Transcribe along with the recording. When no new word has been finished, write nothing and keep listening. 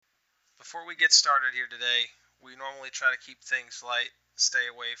before we get started here today, we normally try to keep things light,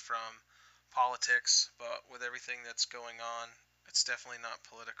 stay away from politics, but with everything that's going on, it's definitely not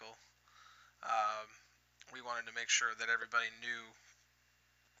political. Um, we wanted to make sure that everybody knew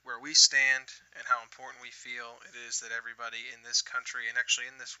where we stand and how important we feel it is that everybody in this country and actually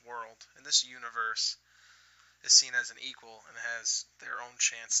in this world, in this universe, is seen as an equal and has their own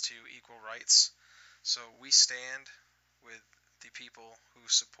chance to equal rights. So we stand with the people who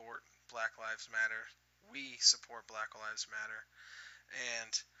support Black Lives Matter. We support Black Lives Matter.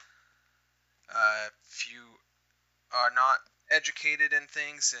 And if you are not educated in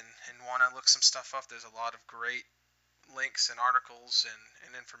things and want to look some stuff up, there's a lot of great links and articles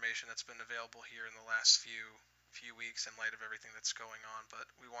and information that's been available here in the last few weeks in light of everything that's going on.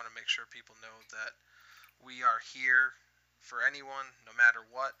 But we want to make sure people know that we are here for anyone, no matter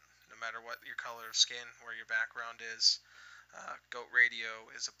what your color of skin, where your background is. Goat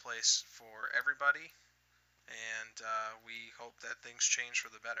Radio is a place for everybody, and we hope that things change for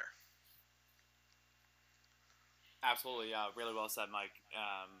the better. Absolutely, really well said, Mike.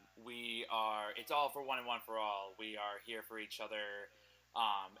 It's all for one and one for all. We are here for each other.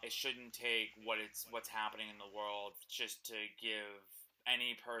 It shouldn't take what's happening in the world just to give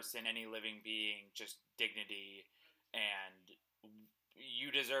any person, any living being, just dignity, and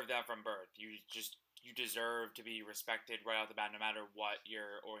you deserve that from birth. You deserve to be respected right off the bat, no matter what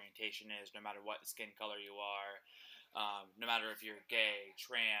your orientation is, no matter what skin color you are, no matter if you're gay,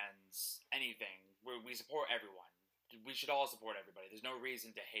 trans, anything. We support everyone. We should all support everybody. There's no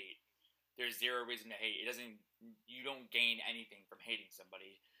reason to hate. There's zero reason to hate. You don't gain anything from hating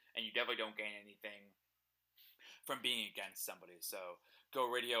somebody, and you definitely don't gain anything from being against somebody. So, Go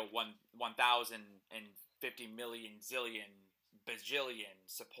Radio 1,050 million zillion bajillion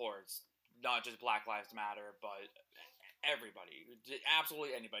supports not just Black Lives Matter, but everybody,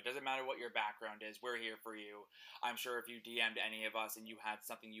 absolutely anybody. Doesn't matter what your background is, we're here for you. I'm sure if you DM'd any of us and you had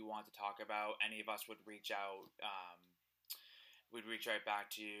something you want to talk about, any of us would reach out. We'd reach right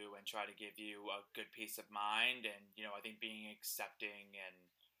back to you and try to give you a good peace of mind. And I think being accepting and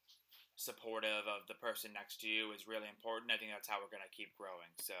supportive of the person next to you is really important. I think that's how we're going to keep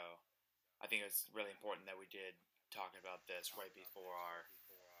growing. So I think it's really important that we did talk about this right before our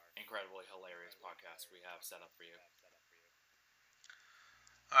incredibly hilarious podcast we have set up for you.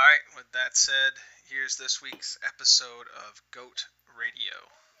 Alright, with that said, here's this week's episode of Goat Radio.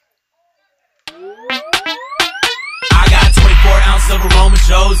 I got 24 ounces of aroma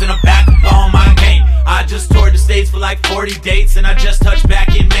Joes and I'm back with all my game. I just toured the States for like 40 dates and I just touched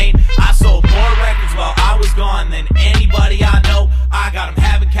back in Maine. I sold more records while I was gone than anybody I know. I got them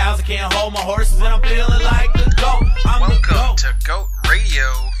having cows, I can't hold my horses and I'm feeling like the GOAT. Welcome to Goat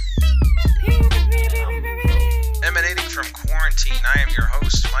Radio. Emanating from quarantine, I am your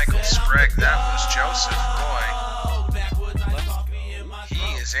host, Michael Sprague. That was Joseph Roy.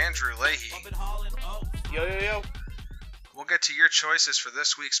 He is Andrew Leahy. Yo. We'll get to your choices for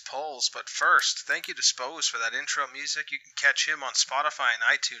this week's polls, but first, thank you to Spose for that intro music. You can catch him on Spotify and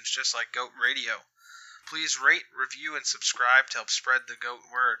iTunes just like Goat Radio. Please rate, review, and subscribe to help spread the Goat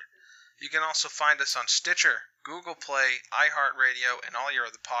word. You can also find us on Stitcher, Google Play, iHeartRadio, and all your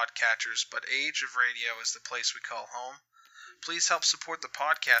other podcatchers, but Age of Radio is the place we call home. Please help support the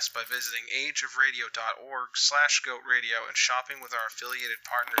podcast by visiting ageofradio.org/goatradio and shopping with our affiliated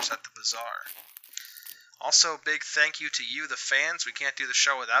partners at the Bazaar. Also, big thank you to you, the fans. We can't do the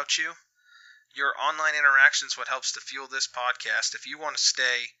show without you. Your online interaction is what helps to fuel this podcast. If you want to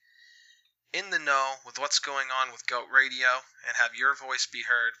stay in the know with what's going on with Goat Radio and have your voice be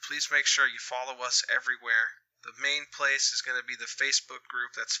heard, please make sure you follow us everywhere. The main place is going to be the Facebook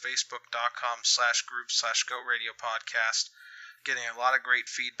group. That's facebook.com/group/Goat Radio Podcast. Getting a lot of great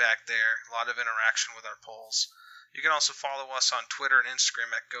feedback there, a lot of interaction with our polls. You can also follow us on Twitter and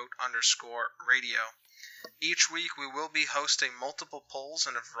Instagram at GOAT_radio. Each week we will be hosting multiple polls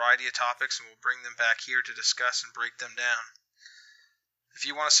on a variety of topics, and we'll bring them back here to discuss and break them down. If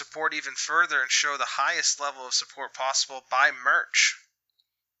you want to support even further and show the highest level of support possible, buy merch.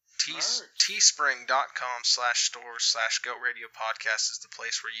 Teespring.com/store/GoatRadioPodcast is the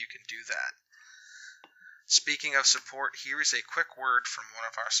place where you can do that. Speaking of support, here is a quick word from one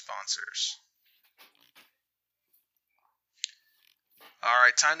of our sponsors.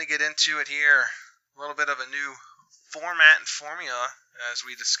 Alright, time to get into it here. A little bit of a new format and formula as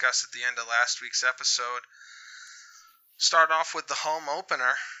we discussed at the end of last week's episode. Start off with the home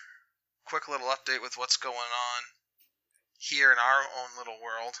opener. Quick little update with what's going on here in our own little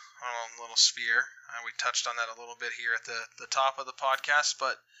world, our own little sphere. We touched on that a little bit here at the top of the podcast,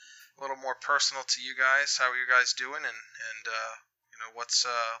 but a little more personal to you guys. How are you guys doing? And what's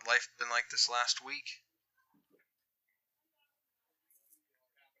life been like this last week?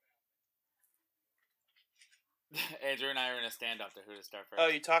 Andrew and I are in a stand-up to who to start first. Oh,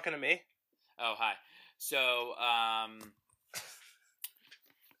 you talking to me? Oh, hi. So,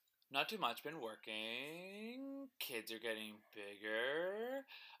 not too much. Been working. Kids are getting bigger.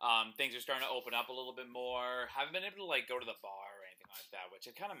 Things are starting to open up a little bit more. Haven't been able to go to the bar or anything like that,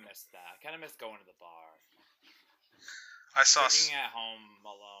 which I kind of missed that. I kind of missed going to the bar. I saw Sitting at home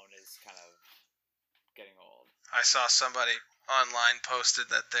alone is kind of getting old. I saw somebody online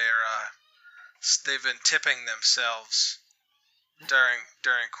posted that they've been tipping themselves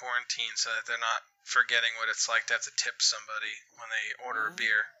during quarantine so that they're not forgetting what it's like to have to tip somebody when they order a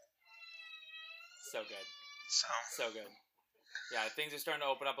beer. So good. So good. Yeah, things are starting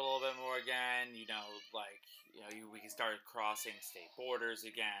to open up a little bit more again. We can start crossing state borders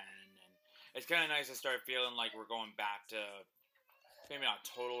again, and it's kind of nice to start feeling like we're going back to maybe not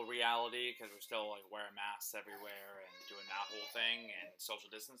total reality because we're still wearing masks everywhere and doing that whole thing and social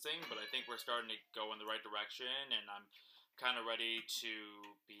distancing. But I think we're starting to go in the right direction, and I'm kind of ready to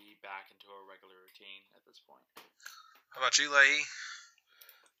be back into a regular routine at this point. How about you, Leahy?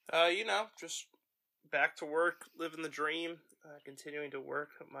 Just back to work, living the dream, continuing to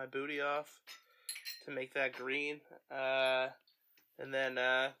work my booty off to make that green. And then,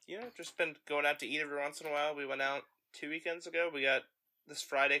 just been going out to eat every once in a while. We went out 2 weekends ago. We got this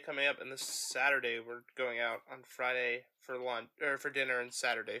Friday coming up, and this Saturday we're going out on Friday for lunch, or for dinner, and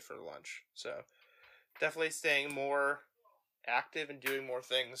Saturday for lunch. So, definitely staying more active and doing more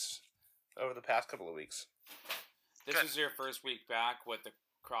things over the past couple of weeks. This is your first week back with the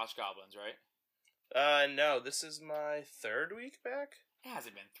Cross Goblins, right? No, this is my third week back. It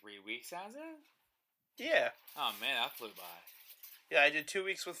hasn't been 3 weeks, has it? Yeah. Oh man, that flew by. Yeah, I did 2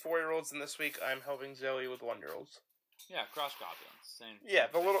 weeks with 4-year-olds, and this week I'm helping Zoe with 1-year-olds. Yeah, Cross Goblins. Same. Yeah,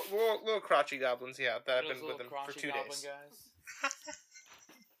 the little crotchy goblins, that I've been with them for 2 goblin days. Guys.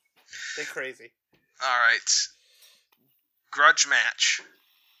 They're crazy. Alright. Grudge match.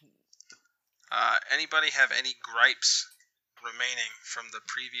 Anybody have any gripes remaining from the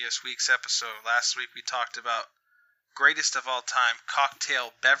previous week's episode? Last week we talked about greatest of all time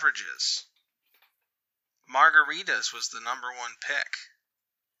cocktail beverages. Margaritas was the number one pick.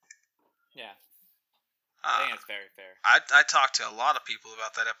 Yeah. I think it's very fair. I talked to a lot of people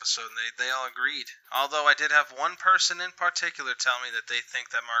about that episode, and they all agreed. Although I did have one person in particular tell me that they think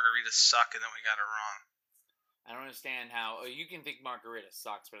that margaritas suck and that we got it wrong. I don't understand how you can think margarita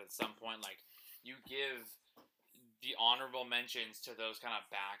sucks, but at some point, you give the honorable mentions to those kind of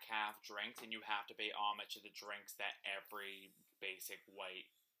back half drinks, and you have to pay homage to the drinks that every basic white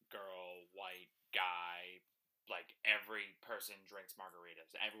girl, white guy, every person drinks margaritas.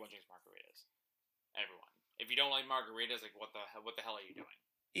 Everyone drinks margaritas. Everyone. If you don't like margaritas, what the hell are you doing?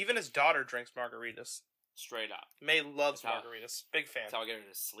 Even his daughter drinks margaritas. Straight up. May loves margaritas. Big fan. That's how I get her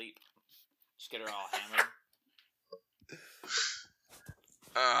to sleep. Just get her all hammered.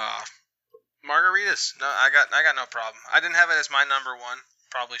 Margaritas. No, I got no problem. I didn't have it as my number one.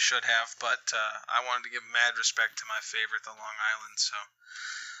 Probably should have, but I wanted to give mad respect to my favorite, the Long Island. So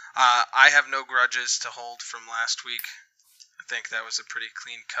I have no grudges to hold from last week. I think that was a pretty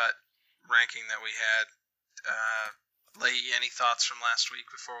clean cut ranking that we had. Leahy, any thoughts from last week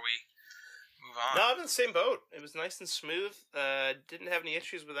before we move on? No, I'm in the same boat. It was nice and smooth. Didn't have any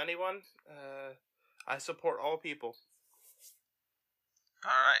issues with anyone. I support all people.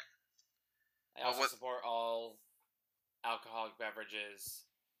 All right. I also support all alcoholic beverages,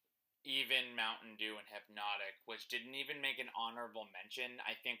 even Mountain Dew and Hypnotic, which didn't even make an honorable mention.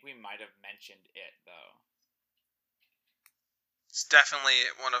 I think we might have mentioned it, though. It's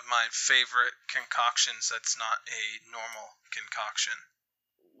definitely one of my favorite concoctions that's not a normal concoction.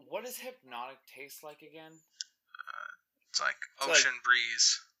 What does Hypnotic taste like again? It's like ocean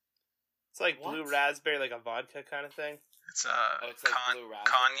breeze. It's like blue raspberry, like a vodka kind of thing. It's blue raspberry?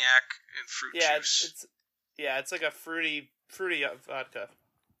 Cognac and fruit juice. It's like a fruity vodka.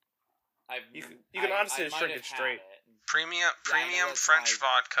 You can honestly just drink it straight. Premium French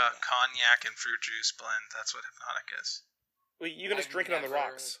vodka, cognac, and fruit juice blend. That's what Hypnotic is. Well, you can just drink it on the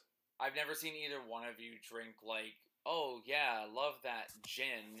rocks. I've never seen either one of you drink oh yeah, I love that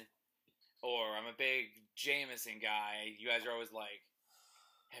gin, or I'm a big Jameson guy. You guys are always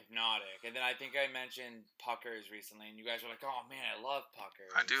Hypnotic, and then I think I mentioned Puckers recently, and you guys were like, "Oh man, I love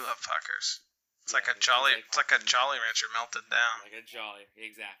Puckers." I do love Puckers. It's like a Jolly Rancher melted down. Exactly.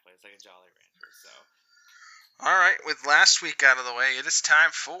 It's like a Jolly Rancher. So, all right, with last week out of the way, it is time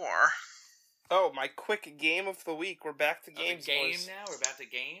for. Oh, my quick game of the week. We're back to games. Now we're back to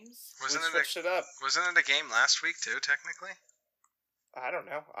games. We switched it up. Wasn't it a game last week too? Technically. I don't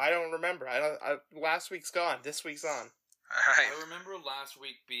know. I don't remember. Last week's gone. This week's on. All right. I remember last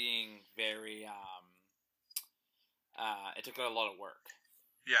week being very, it took a lot of work.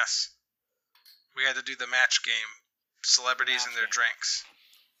 Yes. We had to do the match game. Celebrities and their drinks.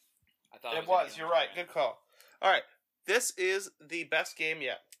 I thought It was. You're right. Good call. All right. This is the best game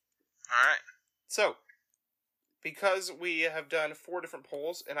yet. All right. So, because we have done 4 different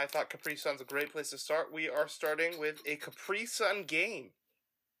polls, and I thought Capri Sun's a great place to start, we are starting with a Capri Sun game.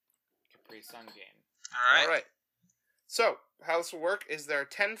 Capri Sun game. All right. So, how this will work is there are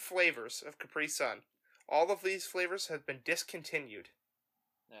 10 flavors of Capri Sun. All of these flavors have been discontinued.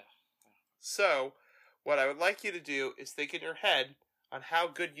 Yeah. So, what I would like you to do is think in your head on how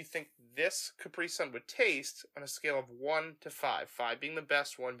good you think this Capri Sun would taste on a scale of 1 to 5. 5 being the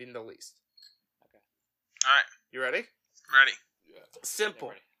best, 1 being the least. Okay. All right. You ready? Ready. Yeah. Simple.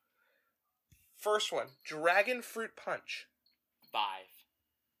 Yeah, ready. First one, Dragon Fruit Punch. 5.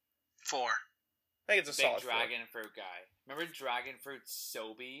 4. I think it's a Big solid dragon fruit guy. Remember dragon fruit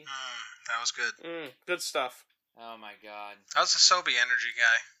Sobe? That was good. 4. Good stuff. Oh my god. That was a Sobe energy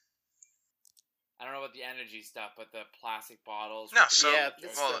guy. I don't know about the energy stuff, but the plastic bottles. No, with the- so Yeah,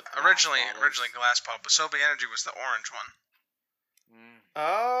 with well, the glass originally bottles. glass bottle, but Sobe energy was the orange one.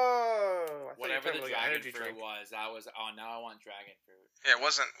 Oh, I thought you were Whatever talking the about dragon energy fruit drink. was, that was. Oh, now I want dragon fruit. Yeah, it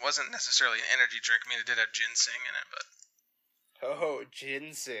wasn't necessarily an energy drink. I mean, it did have ginseng in it, but Oh,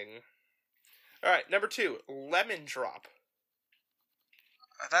 ginseng. All right, number 2, Lemon Drop.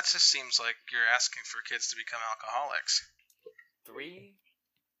 that just seems like you're asking for kids to become alcoholics. 3?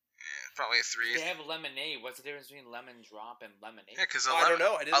 Yeah, probably a 3. They have lemonade. What's the difference between lemon drop and lemonade? Yeah, because I don't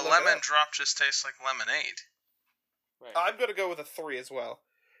know. I didn't a look it lemon up. drop just tastes like lemonade. Right. I'm gonna go with a 3 as well.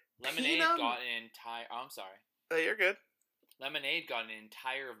 Lemonade Peanut- got an entire. Oh, I'm sorry. Hey, you're good. Lemonade got an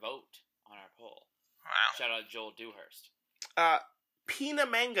entire vote on our poll. Wow. Shout out Joel Dewhurst. Pina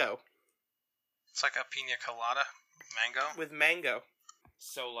Mango It's like a pina colada mango. with mango.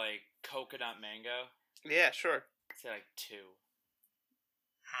 So like coconut mango. Yeah, sure. Say like 2.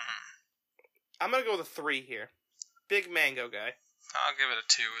 I'm gonna go with a 3 here. Big mango guy. I'll give it a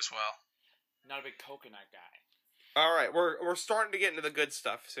 2 as well. Not a big coconut guy. All right, we're starting to get into the good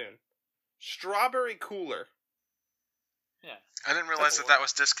stuff soon. Strawberry Cooler. Yeah. I didn't realize that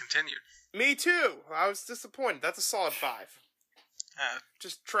was discontinued. Me too. I was disappointed. That's a solid 5.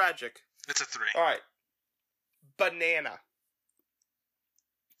 Just tragic. It's a 3. All right. Banana.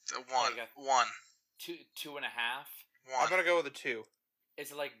 It's a 1. Like 1. 2.5. 1. I'm gonna go with a 2.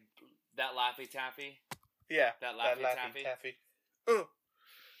 Is it like that Laffy Taffy? Yeah. That Laffy Taffy?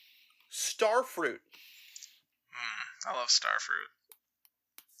 Starfruit. I love starfruit.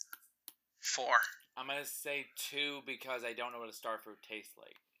 4. I'm gonna say 2 because I don't know what a starfruit tastes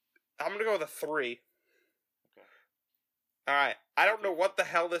like. I'm gonna go with a 3. Okay. All right. I don't know what the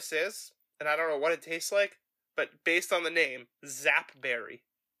hell this is, and I don't know what it tastes like, but based on the name, Zapberry.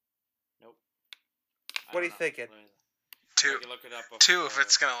 Nope. What are you thinking? 2. I can look it up 2 if before.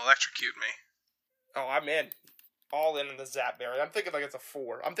 it's gonna electrocute me. Oh, I'm in. All in on the Zapberry. I'm thinking like it's a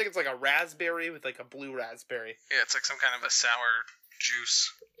 4. I'm thinking it's like a raspberry with like a blue raspberry. Yeah, it's like some kind of a sour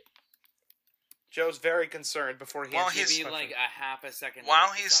juice. Joe's very concerned before he Well, answers he's- this Give me question. like a half a second. to While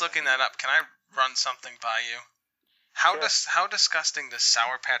look this he's up. looking that up, can I run something by you? How Sure. how disgusting does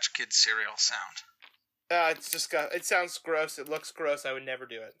Sour Patch Kids cereal sound? It's just got. It sounds gross. It looks gross. I would never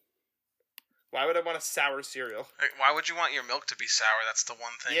do it. Why would I want a sour cereal? Like, why would you want your milk to be sour? That's the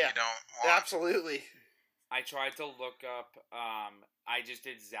one thing Yeah. you don't want. Absolutely. I tried to look up. I just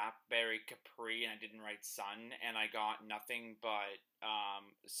did Zapberry Capri and I didn't write Sun, and I got nothing but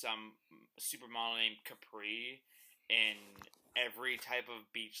some supermodel named Capri in every type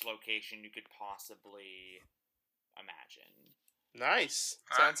of beach location you could possibly imagine. Nice.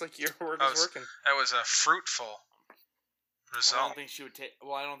 All Sounds like your work That is was- working. That was a fruitful I result. don't think she would taste.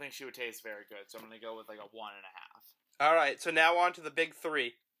 Well, I don't think she would taste very good, so I'm gonna go with like a 1.5. All right. So now on to the big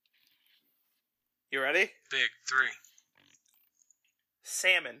 3. You ready? Big 3.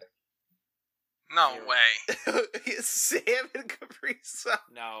 Salmon. No Zero. way. Salmon Capri Sun.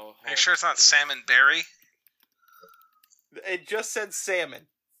 No. Make sure it's not salmon berry. It just said salmon.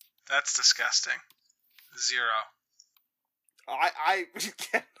 That's disgusting. 0. I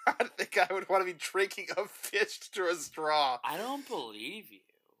cannot think I would want to be drinking a fish through a straw. I don't believe you.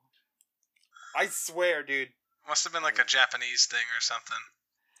 I swear, dude. Must have been like a Japanese thing or something.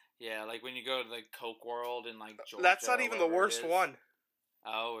 Yeah, like when you go to like Coke World and like Georgia. That's not or even the wherever it worst is. one.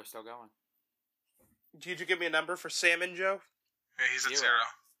 Oh, we're still going. Did you give me a number for salmon, Joe? Yeah, he's at 0.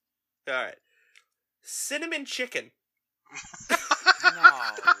 0. All right. Cinnamon chicken. No.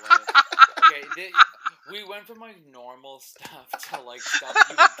 way. Okay. We went from like normal stuff to like stuff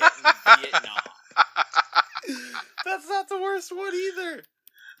you would get in Vietnam. That's not the worst one either.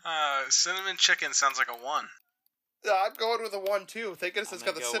 Cinnamon chicken sounds like a 1. I'm going with a 1 too. Thank goodness it's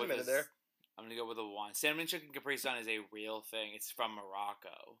got the cinnamon in there. I'm gonna go with a 1. Cinnamon chicken Capri Sun is a real thing. It's from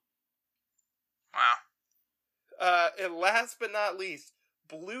Morocco. Wow. And last but not least,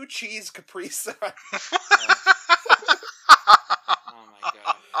 blue cheese Capri Sun. Oh my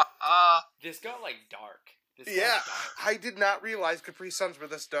god. This got like dark. I did not realize Capri Suns were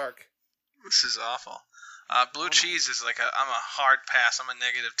this dark. This is awful. Blue cheese is like I'm a hard pass. I'm a -10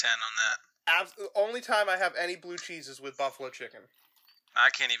 on that. Only time I have any blue cheese is with buffalo chicken. I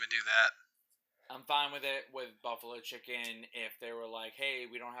can't even do that. I'm fine with it with buffalo chicken if they were like, hey,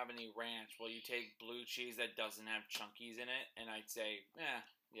 we don't have any ranch. Well, you take blue cheese that doesn't have chunkies in it, and I'd say,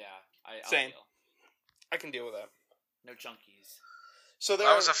 I'll Same. deal. I can deal with that. No chunkies. So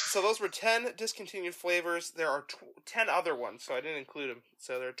so those were 10 discontinued flavors. There are 10 other ones, so I didn't include them.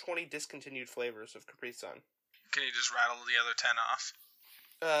 So there are 20 discontinued flavors of Capri Sun. Can you just rattle the other 10 off?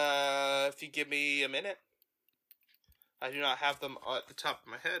 If you give me a minute. I do not have them at the top of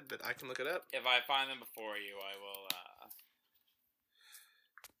my head, but I can look it up. If I find them before you, I will,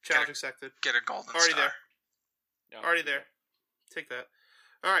 Challenge accepted. Get a golden Already star. there. Already there. Take that.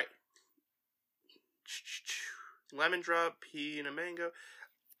 Alright. Lemon drop, pea, and a mango.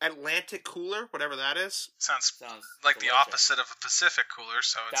 Atlantic Cooler, whatever that is. Sounds delicious. like the opposite of a Pacific Cooler,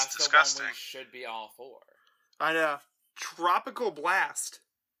 so it's That's disgusting. The one we should be all for. I know. Tropical Blast.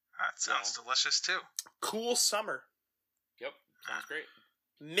 That sounds delicious, too. Cool Summer. Yep, sounds great.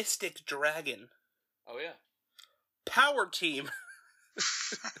 Mystic Dragon. Oh, yeah. Power Team.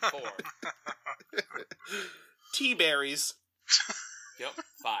 4. Tea Berries. Yep,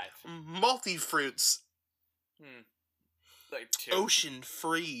 5. Multi-Fruits. Like 2. Ocean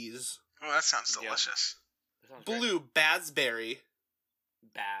Freeze. Oh, that sounds delicious. That sounds Blue Bazberry.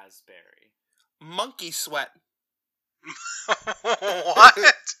 Bazberry. Monkey Sweat. What?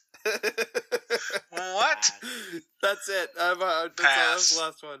 What? That's it. That's the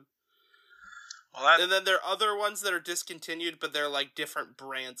last one. Well, and then there are other ones that are discontinued, but they're like different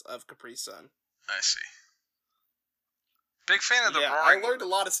brands of Capri Sun. I see. Big fan of the I roaring. learned a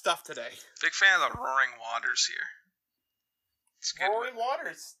lot of stuff today. Big fan of the Roaring Waters here. It's good. Roaring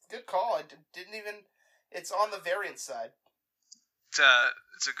Waters, good call. It didn't even. It's on the variant side. It's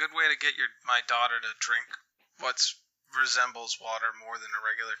a good way to get my daughter to drink what resembles water more than a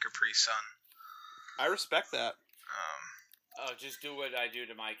regular Capri Sun. I respect that. Just do what I do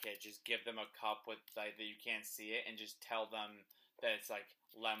to my kid. Just give them a cup with like that you can't see it, and just tell them that it's like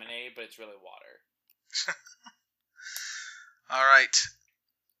lemonade, but it's really water. All right,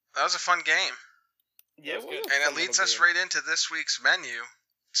 that was a fun game. Yeah, it was and it leads us right into this week's menu.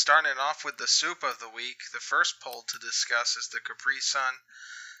 Starting off with the soup of the week, the first poll to discuss is the Capri Sun,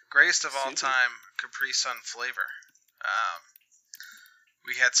 greatest of all time Capri Sun flavor.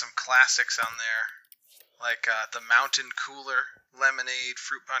 We had some classics on there, like the Mountain Cooler, lemonade,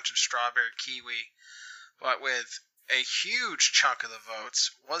 fruit punch, and strawberry kiwi. But with a huge chunk of the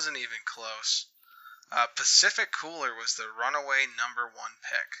votes, wasn't even close. Pacific Cooler was the runaway number 1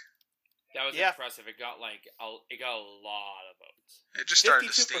 pick. That was impressive. It got a lot of votes. It just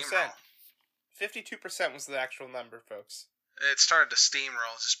started to steamroll. 52% was the actual number, folks. It started to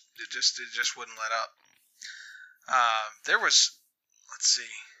steamroll. It just wouldn't let up. There was, let's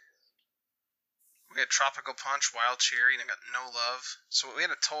see. We had Tropical Punch, Wild Cherry, and I got No Love. So we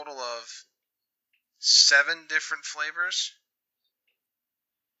had a total of 7 different flavors.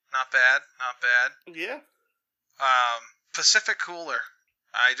 Not bad. Yeah. Pacific Cooler.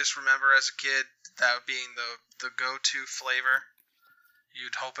 I just remember as a kid that being the go-to flavor.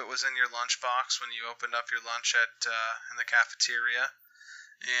 You'd hope it was in your lunchbox when you opened up your lunch in the cafeteria.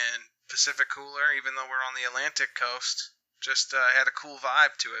 And Pacific Cooler, even though we're on the Atlantic coast, just had a cool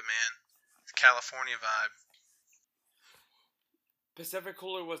vibe to it, man. The California vibe. Pacific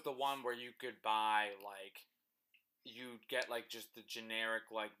Cooler was the one where you could buy, like, you'd get, like, just the generic,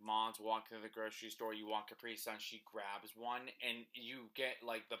 like, mom's walking to the grocery store, you want Capri Sun, she grabs one, and you get,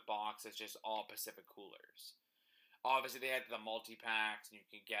 like, the box that's just all Pacific Coolers. Obviously, they had the multi-packs, and you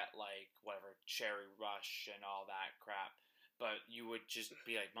could get, like, whatever, Cherry Rush and all that crap. But you would just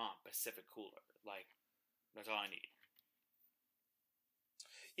be like, Mom, Pacific Cooler. Like, that's all I need.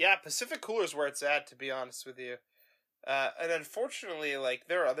 Yeah, Pacific Cooler is where it's at, to be honest with you. And unfortunately, like,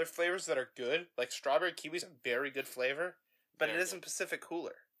 there are other flavors that are good. Like, strawberry kiwi is a very good flavor, but it isn't Pacific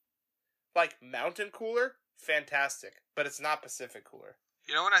Cooler. Like, Mountain Cooler, fantastic, but it's not Pacific Cooler.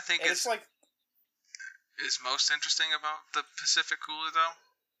 You know what I think is most interesting about the Pacific Cooler,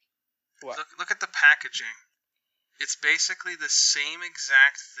 though? What? Look at the packaging. It's basically the same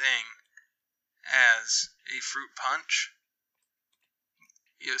exact thing as a fruit punch.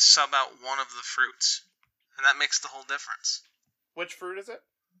 You sub out one of the fruits, and that makes the whole difference. Which fruit is it?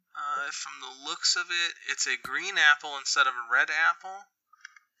 From the looks of it, it's a green apple instead of a red apple.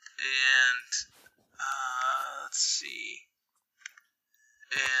 And, let's see.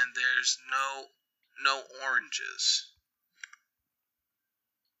 And there's no oranges.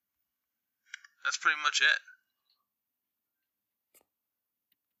 That's pretty much it.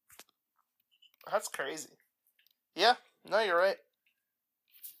 That's crazy. Yeah, no, you're right.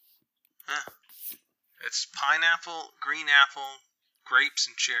 Huh. It's pineapple, green apple, grapes,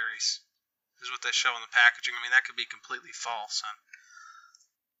 and cherries. Is what they show in the packaging. I mean, that could be completely false.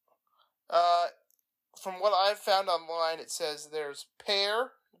 From what I've found online, it says there's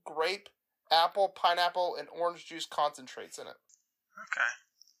pear, grape, apple, pineapple, and orange juice concentrates in it. Okay.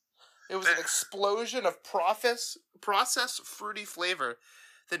 It was an explosion of processed fruity flavor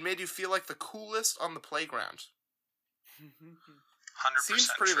that made you feel like the coolest on the playground. 100%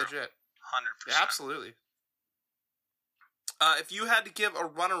 Seems pretty true. legit. 100%. Yeah, absolutely. If you had to give a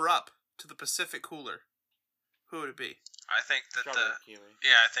runner-up to the Pacific Cooler, who would it be? I think that Strawberry kiwi.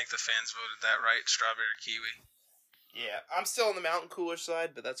 I think the fans voted that right. Strawberry kiwi. Yeah, I'm still on the Mountain Cooler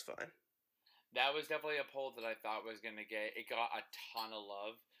side, but that's fine. That was definitely a poll that I thought was going to get... It got a ton of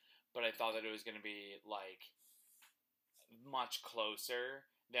love, but I thought that it was going to be, like, much closer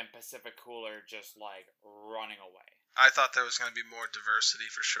than Pacific Cooler just, like, running away. I thought there was going to be more diversity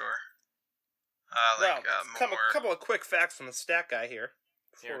for sure. A couple of quick facts from the stat guy here.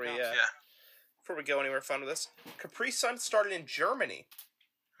 Before we go anywhere fun with this. Capri Sun started in Germany.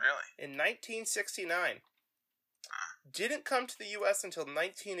 Really? In 1969. Didn't come to the U.S. until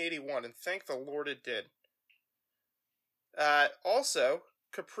 1981, and thank the Lord it did. Also,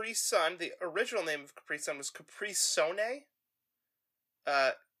 Capri Sun, the original name of Capri Sun was Capri Sonne.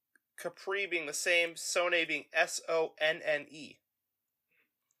 Capri being the same, Sonne being S-O-N-N-E.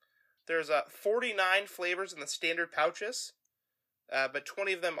 There's 49 flavors in the standard pouches, but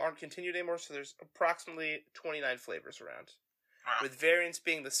 20 of them aren't continued anymore, so there's approximately 29 flavors around. Wow. With variants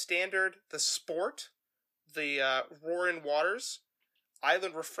being the standard, the sport, the Roaring Waters,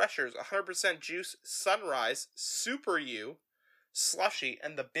 Island Refreshers, 100% juice, Sunrise, Super U, Slushy,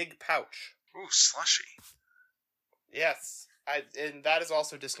 and the Big Pouch. Ooh, Slushy. Yes, and that is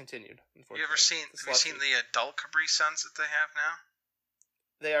also discontinued. Have you seen the adult Capri Suns that they have now?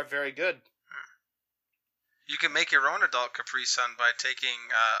 They are very good. You can make your own adult Capri Sun by taking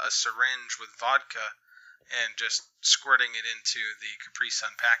a syringe with vodka and just squirting it into the Capri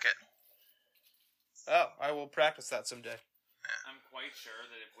Sun packet. Oh, I will practice that someday. Yeah. I'm quite sure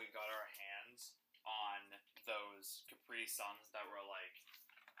that if we got our hands on those Capri Suns that were like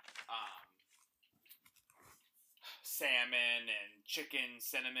salmon and chicken,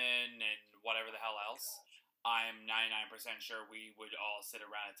 cinnamon, and whatever the hell else, I'm 99% sure we would all sit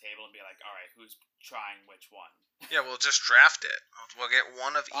around a table and be like, all right, who's trying which one? Yeah, we'll just draft it. We'll get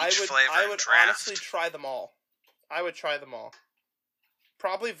one of each flavor I would and draft. honestly try them all. I would try them all.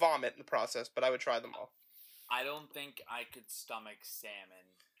 Probably vomit in the process, but I would try them all. I don't think I could stomach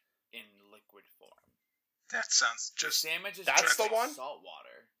salmon in liquid form. That sounds just... Salmon just That's tastes the one? like salt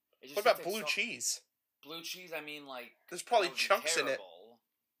water. What about blue cheese? Blue cheese, I mean, like... There's probably that would be chunks in it. terrible.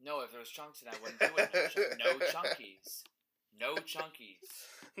 No, if there was chunks in it, I wouldn't do it. No chunkies. No chunkies.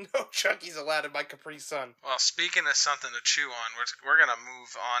 No chunkies allowed in my Capri Sun. Well, speaking of something to chew on, we're going to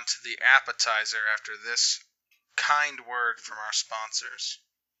move on to the appetizer after this kind word from our sponsors.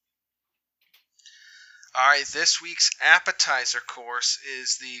 Alright, this week's appetizer course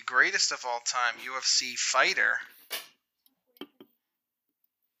is the greatest of all time UFC fighter.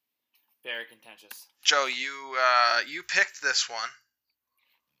 Very contentious. Joe, you picked this one.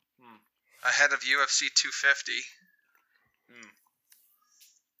 Ahead of UFC 250.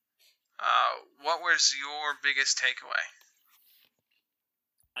 What was your biggest takeaway?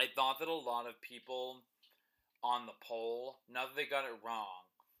 I thought that a lot of people on the poll, now that they got it wrong,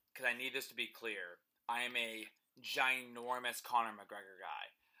 because I need this to be clear, I am a ginormous Conor McGregor guy.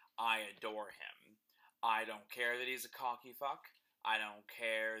 I adore him. I don't care that he's a cocky fuck. I don't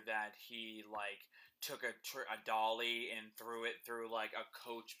care that he, like, took a dolly and threw it through, like, a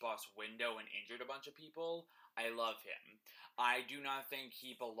coach bus window and injured a bunch of people. I love him. I do not think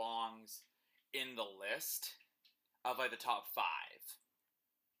he belongs in the list of, like, the top 5.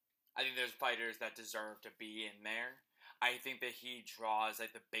 I think there's fighters that deserve to be in there. I think that he draws,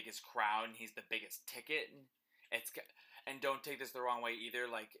 like, the biggest crowd and he's the biggest ticket. And don't take this the wrong way either,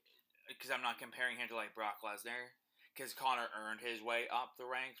 like, because I'm not comparing him to, like, Brock Lesnar. because Connor earned his way up the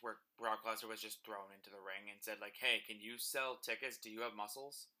ranks, where Brock Lesnar was just thrown into the ring and said, like, hey, can you sell tickets? Do you have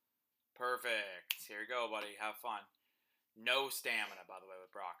muscles? Perfect. Here you go, buddy. Have fun. No stamina, by the way,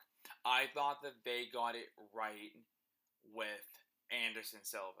 with Brock. I thought that they got it right with Anderson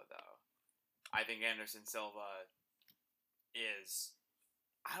Silva, though. I think Anderson Silva is,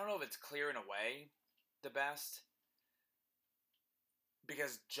 I don't know if it's clear in a way the best,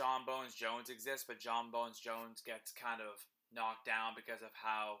 because John Bones Jones exists, but John Bones Jones gets kind of knocked down because of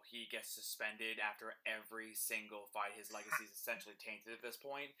how he gets suspended after every single fight. His legacy is essentially tainted at this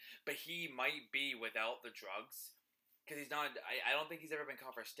point. But he might be without the drugs, because he's not. I don't think he's ever been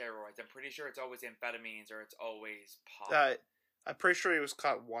caught for steroids. I'm pretty sure it's always amphetamines or it's always pot. I'm pretty sure he was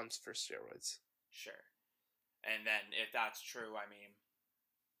caught once for steroids. Sure. And then if that's true, I mean,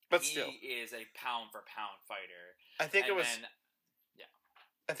 but still, he is a pound for pound fighter. I think it was.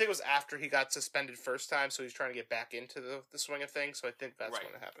 I think it was after he got suspended first time, so he's trying to get back into the swing of things, so I think that's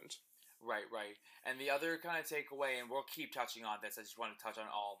when it happened. Right. And the other kind of takeaway, and we'll keep touching on this, I just want to touch on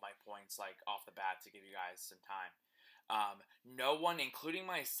all of my points, like, off the bat to give you guys some time. No one, including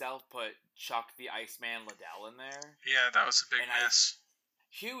myself, put Chuck the Iceman Liddell in there. Yeah, that was a big miss.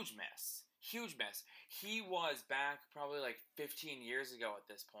 Huge miss. He was back probably like 15 years ago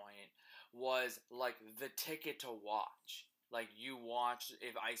at this point, was like the ticket to watch. Like, you watch,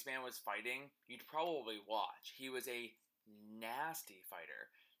 if Iceman was fighting, you'd probably watch. He was a nasty fighter.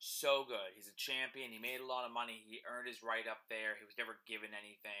 So good. He's a champion. He made a lot of money. He earned his right up there. He was never given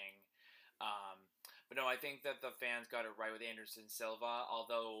anything. But no, I think that the fans got it right with Anderson Silva,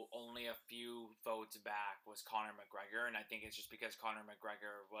 although only a few votes back was Conor McGregor, and I think it's just because Conor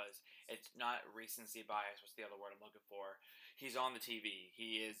McGregor was, it's not recency bias, what's the other word I'm looking for. He's on the TV.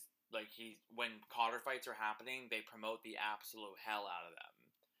 He is, like, when Conor fights are happening, they promote the absolute hell out of them.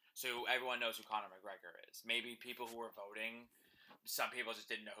 So everyone knows who Conor McGregor is. Maybe people who were voting, some people just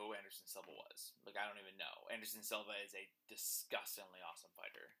didn't know who Anderson Silva was. Like, I don't even know. Anderson Silva is a disgustingly awesome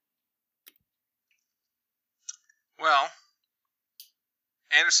fighter. Well,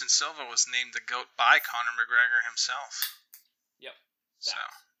 Anderson Silva was named the GOAT by Conor McGregor himself. Yep. So,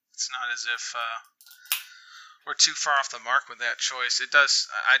 it's not as if we're too far off the mark with that choice.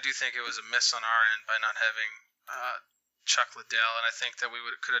 I do think it was a miss on our end by not having Chuck Liddell, and I think that we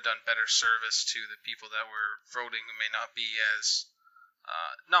could have done better service to the people that were voting who may not be as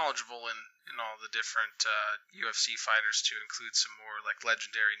knowledgeable in all the different UFC fighters, to include some more like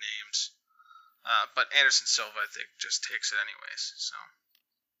legendary names. But Anderson Silva, I think, just takes it anyways. So,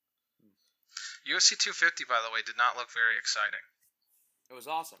 UFC 250, by the way, did not look very exciting. It was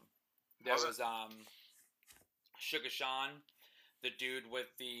awesome. There was Sugar Sean, the dude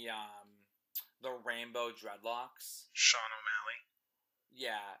with the rainbow dreadlocks. Sean O'Malley.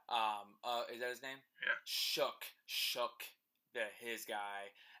 Yeah. Is that his name? Yeah. Shook, his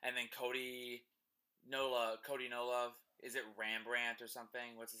guy, and then Cody Nolov. Is it Rembrandt or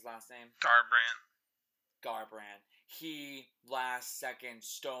something? What's his last name? Garbrandt. He, last second,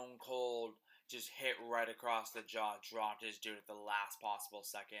 stone cold, just hit right across the jaw, dropped his dude at the last possible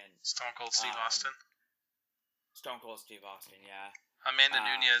second. Stone Cold Steve Austin? Stone Cold Steve Austin, yeah. Amanda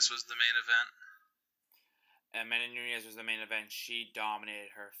Nunes was the main event. Amanda Nunes was the main event. She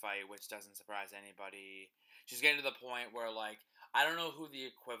dominated her fight, which doesn't surprise anybody. She's getting to the point where, like, I don't know who the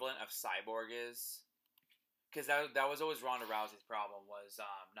equivalent of Cyborg is. Because that was always Ronda Rousey's problem,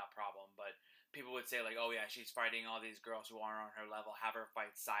 but people would say, like, oh yeah, she's fighting all these girls who aren't on her level, have her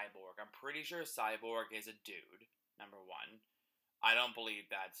fight Cyborg. I'm pretty sure Cyborg is a dude, number one. I don't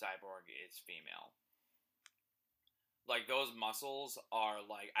believe that Cyborg is female. Like, those muscles are,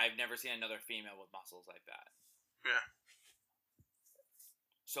 like, I've never seen another female with muscles like that. Yeah.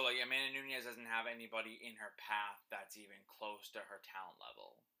 So, like, Amanda Nunes doesn't have anybody in her path that's even close to her talent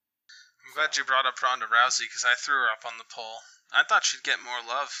level. I'm glad you brought up Ronda Rousey, because I threw her up on the poll. I thought she'd get more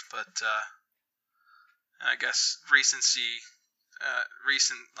love, but I guess recent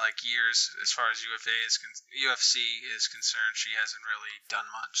years, as far as UFC is concerned, she hasn't really done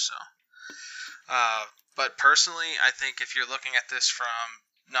much. So, but personally, I think if you're looking at this from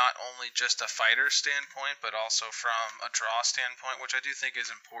not only just a fighter standpoint, but also from a draw standpoint, which I do think is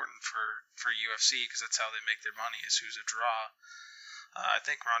important for UFC, because that's how they make their money, is who's a draw. I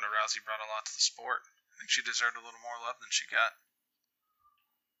think Ronda Rousey brought a lot to the sport. I think she deserved a little more love than she got.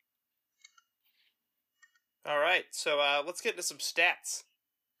 All right, so let's get into some stats.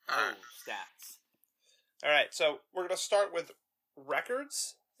 Stats. All right, so we're going to start with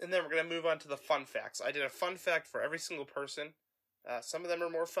records, and then we're going to move on to the fun facts. I did a fun fact for every single person. Some of them are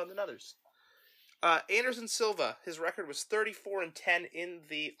more fun than others. Anderson Silva, his record was 34-10 in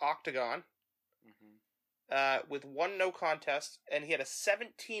the octagon. Mm-hmm. with 1 no contest, and he had a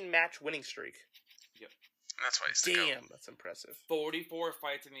 17-match winning streak. That's why he's the GOAT. Damn, that's impressive. 44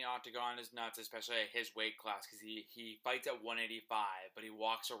 fights in the octagon is nuts, especially at his weight class, because he fights at 185, but he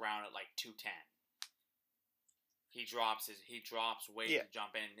walks around at like 210. He drops weight to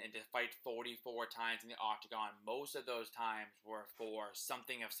jump in, and to fight 44 times in the octagon, most of those times were for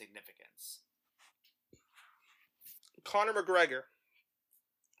something of significance. Conor McGregor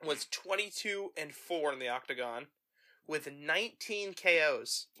was 22-4 in the octagon with 19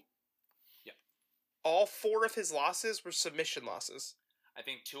 KOs. Yep. All 4 of his losses were submission losses. I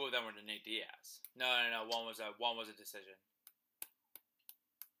think 2 of them were to Nate Diaz. No. One was a decision.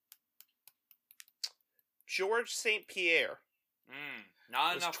 George St. Pierre.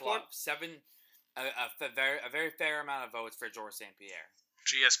 Not enough love. A very fair amount of votes for George St. Pierre.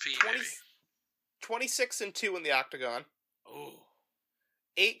 GSP, maybe. 26-2 in the octagon. Ooh.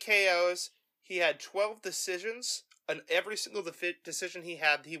 8 KOs. He had 12 decisions. And every single decision he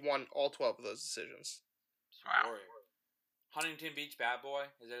had, he won all 12 of those decisions. Wow. Warrior. Huntington Beach Bad Boy,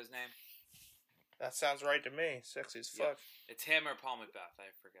 is that his name? That sounds right to me. Sexy as fuck. Yeah. It's him or Paul Macbeth,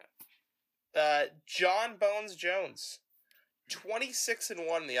 I forget. John Bones Jones.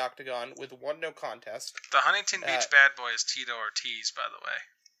 26-1 in the octagon with 1 no contest. The Huntington Beach Bad Boy is Tito Ortiz, by the way.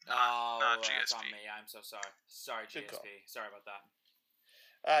 Not GSP. That's on me. I'm so sorry. Sorry, GSP. Sorry about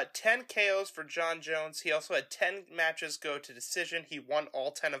that. 10 KOs for John Jones. He also had 10 matches go to decision. He won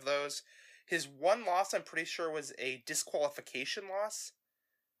all 10 of those. His one loss, I'm pretty sure, was a disqualification loss.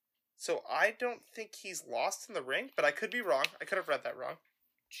 So I don't think he's lost in the ring, but I could be wrong. I could have read that wrong.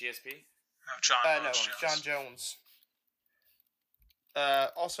 GSP? No, John Jones.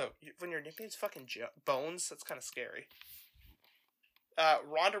 Also, when your nickname's fucking Bones, that's kind of scary.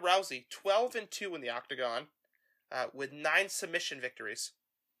 Ronda Rousey, 12-2 in the octagon, with 9 submission victories.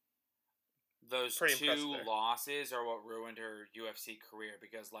 Those two losses are what ruined her UFC career,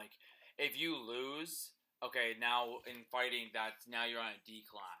 because, like, if you lose, okay, now in fighting, now you're on a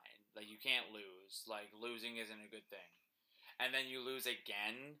decline. Like, you can't lose. Like, losing isn't a good thing. And then you lose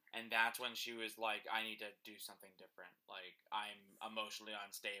again, and that's when she was like, I need to do something different. Like, I'm emotionally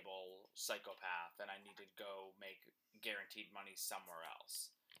unstable psychopath, and I need to go make guaranteed money somewhere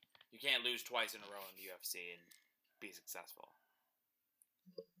else. You can't lose twice in a row in the UFC and be successful.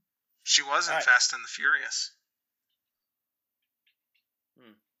 She was in Fast and the Furious.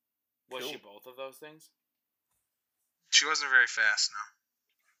 Was she both of those things? She wasn't very fast, no.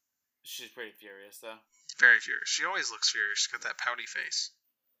 She's pretty furious, though. Very furious. She always looks furious. She's got that pouty face.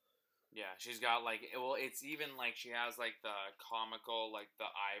 Yeah, she's got, like, well, it's even, like, she has, like, the comical, like, the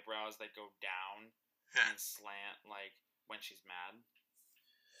eyebrows that go down and slant, like, when she's mad.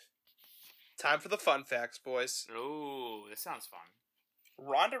 Time for the fun facts, boys. Ooh, this sounds fun.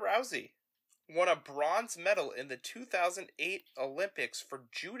 Ronda Rousey won a bronze medal in the 2008 Olympics for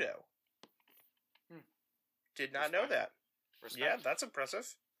judo. Did not know that. Respect. Yeah, that's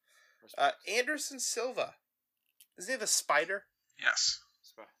impressive. Anderson Silva. Isn't he the spider? Yes.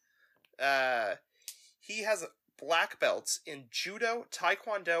 He has black belts in judo,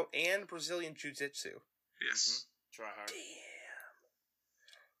 taekwondo, and Brazilian jiu-jitsu. Yes. Try hard. Damn.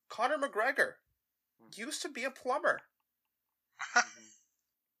 Conor McGregor used to be a plumber.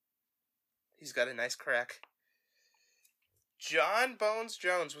 He's got a nice crack. John Bones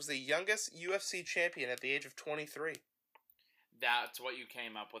Jones was the youngest UFC champion at the age of 23. That's what you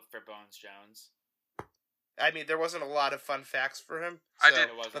came up with for Bones Jones? I mean, there wasn't a lot of fun facts for him.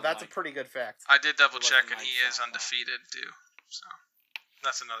 But that's a pretty good fact. I did double check, and he is undefeated, too. So,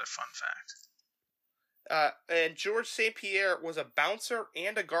 that's another fun fact. And George St. Pierre was a bouncer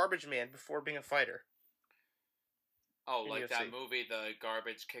and a garbage man before being a fighter. Oh, like UFC. That movie, the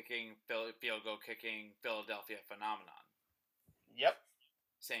garbage kicking, field goal kicking Philadelphia phenomenon. Yep.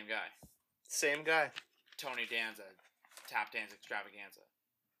 Same guy. Tony Danza, tap dance extravaganza.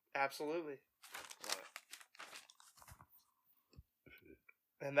 Absolutely. Love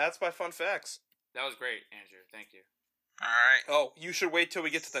it. And that's my fun facts. That was great, Andrew. Thank you. All right. Oh, you should wait till we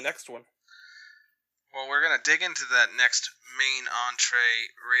get to the next one. Well, we're going to dig into that next main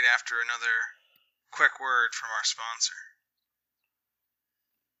entree right after another quick word from our sponsor.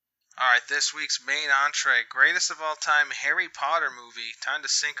 Alright, this week's main entree, greatest of all time Harry Potter movie. Time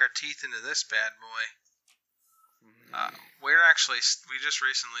to sink our teeth into this bad boy. We just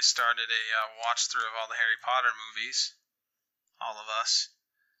recently started a watch through of all the Harry Potter movies. All of us.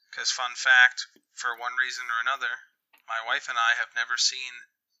 Because, fun fact, for one reason or another, my wife and I have never seen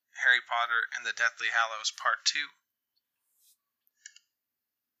Harry Potter and the Deathly Hallows Part 2.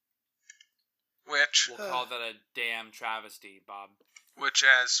 Which... We'll call that a damn travesty, Bob. which,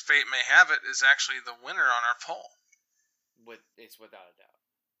 as fate may have it, is actually the winner on our poll. It's without a doubt.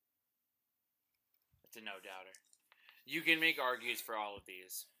 It's a no-doubter. You can make arguments for all of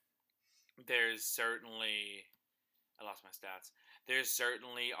these. There's certainly... I lost my stats. There's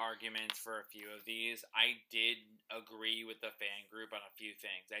certainly arguments for a few of these. I did agree with the fan group on a few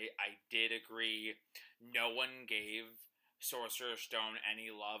things. I did agree no one gave Sorcerer's Stone any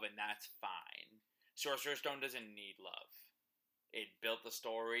love, and that's fine. Sorcerer's Stone doesn't need love. It built the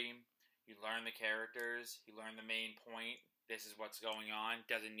story. You learn the characters. You learn the main point. This is what's going on.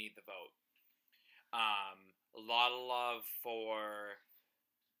 Doesn't need the vote. A lot of love for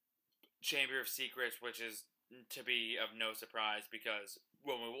Chamber of Secrets, which is to be of no surprise because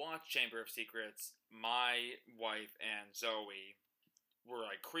when we watched Chamber of Secrets, my wife and Zoe were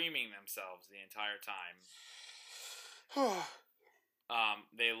like creaming themselves the entire time.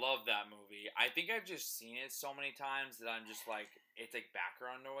 They love that movie. I think I've just seen it so many times that I'm just like, it's like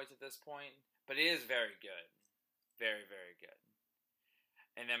background noise at this point. But it is very good. Very, very good.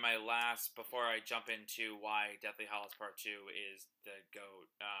 And then my last, before I jump into why Deathly Hallows Part 2 is the GOAT,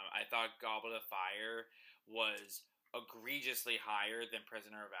 I thought Goblet of Fire was egregiously higher than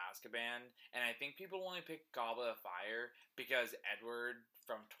Prisoner of Azkaban. And I think people only pick Goblet of Fire because Edward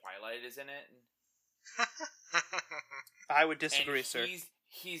from Twilight is in it. I would disagree, and sir.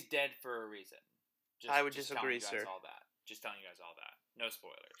 He's dead for a reason. I would disagree, sir. Just telling you guys all that. No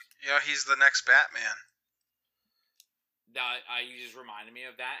spoilers. Yeah, he's the next Batman. You just reminded me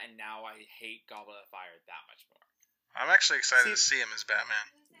of that, and now I hate Goblet of Fire that much more. I'm actually excited to see him as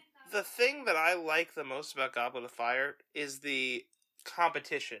Batman. The thing that I like the most about Goblet of Fire is the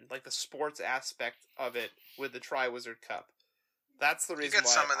competition, like the sports aspect of it with the Triwizard Cup. That's the reason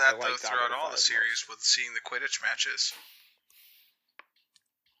why I like You get some of that, though, Goblet throughout of all Fire the series with seeing the Quidditch matches.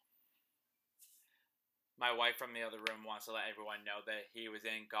 My wife from the other room wants to let everyone know that he was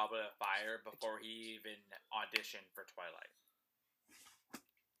in Goblet of Fire before he even auditioned for Twilight.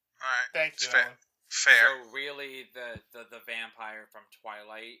 Alright. Thank you, Fair. So really, the vampire from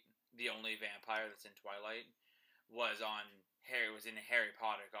Twilight, the only vampire that's in Twilight, was in Harry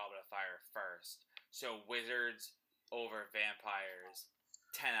Potter Goblet of Fire first. So wizards over vampires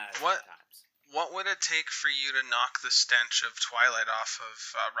 10 out of 10 times. What would it take for you to knock the stench of Twilight off of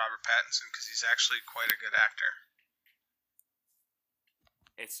Robert Pattinson? Because he's actually quite a good actor.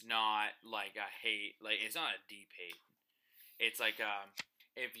 It's not like a hate. Like, it's not a deep hate. It's like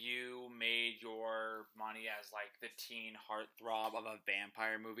if you made your money as like the teen heartthrob of a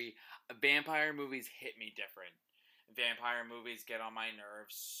vampire movie. Vampire movies hit me different. Vampire movies get on my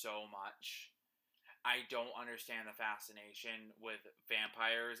nerves so much. I don't understand the fascination with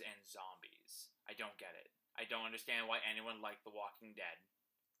vampires and zombies. I don't get it. I don't understand why anyone liked The Walking Dead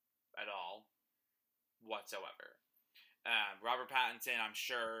at all, whatsoever. Robert Pattinson, I'm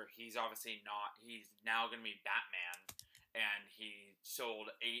sure he's obviously not. He's now going to be Batman, and he sold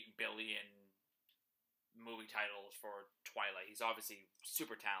 8 billion movie titles for Twilight. He's obviously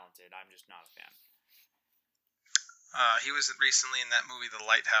super talented. I'm just not a fan. He was recently in that movie The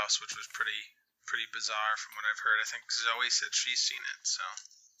Lighthouse, which was pretty bizarre from what I've heard. I think Zoe said she's seen it, so.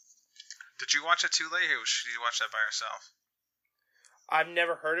 Did you watch it too late, or did you watch that by yourself? I've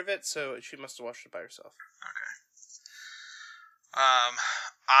never heard of it, so she must have watched it by herself. Okay.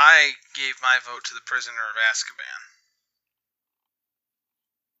 I gave my vote to The Prisoner of Azkaban.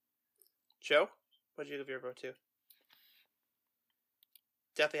 Joe, what did you give your vote to?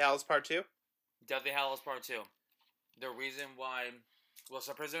 Deathly Hallows Part 2? Deathly Hallows Part 2. The reason why... Well,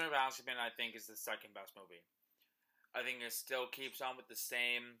 so Prisoner of Azkaban, I think, is the second best movie. I think it still keeps on with the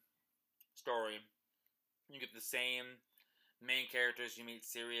same story. You get the same main characters. You meet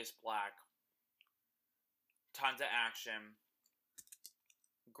Sirius Black. Tons of action.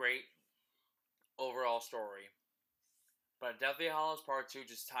 Great overall story. But Deathly Hallows Part 2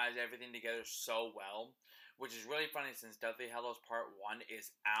 just ties everything together so well. Which is really funny since Deathly Hallows Part 1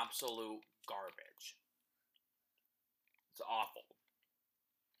 is absolute garbage. It's awful.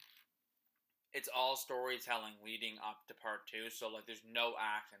 It's all storytelling leading up to Part 2, so, like, there's no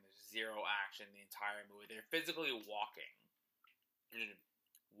action. There's zero action the entire movie. They're physically walking. They're just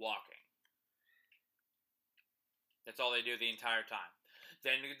walking. That's all they do the entire time.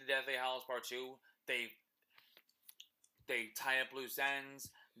 Then you get to Deathly Hallows Part 2, they tie up loose ends.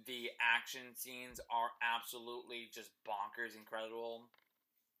 The action scenes are absolutely just bonkers incredible.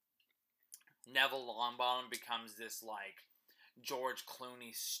 Neville Longbottom becomes this, like, George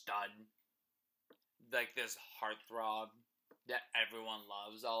Clooney stud. Like this heartthrob that everyone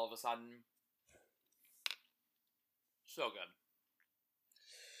loves all of a sudden. So good.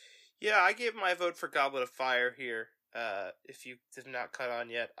 Yeah, I gave my vote for Goblet of Fire here. if you did not cut on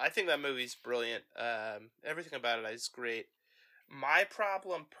yet. I think that movie's brilliant. Everything about it is great. My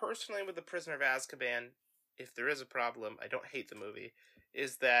problem, personally, with The Prisoner of Azkaban, if there is a problem, I don't hate the movie,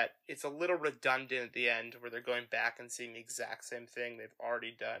 is that it's a little redundant at the end where they're going back and seeing the exact same thing they've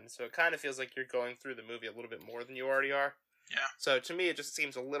already done. So it kind of feels like you're going through the movie a little bit more than you already are. Yeah. So to me, it just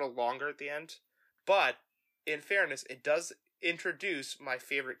seems a little longer at the end. But, in fairness, it does introduce my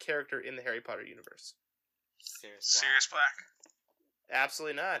favorite character in the Harry Potter universe. Sirius Black.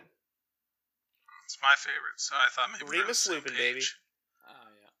 Absolutely not. It's my favorite, so I thought maybe Remus Lupin, baby.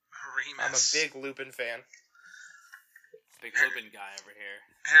 Oh, yeah. Remus. I'm a big Lupin fan. Big Lupin guy over here.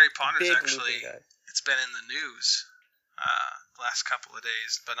 Harry Potter's Big actually, Lupin guy. it's been in the news last couple of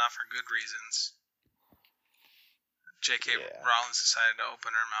days, but not for good reasons. J.K. Rowling decided to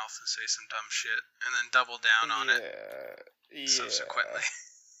open her mouth and say some dumb shit, and then double down on it subsequently.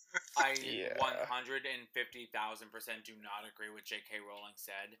 I 150,000% do not agree with J.K. Rowling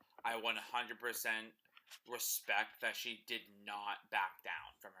said. I 100% respect that she did not back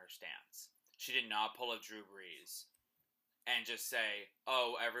down from her stance. She did not pull a Drew Brees and just say,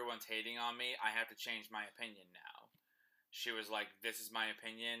 oh, everyone's hating on me, I have to change my opinion now. She was like, this is my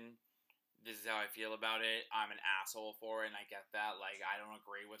opinion, this is how I feel about it, I'm an asshole for it, and I get that. Like, I don't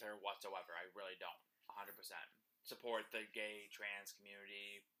agree with her whatsoever. I really don't. 100%. Support the gay, trans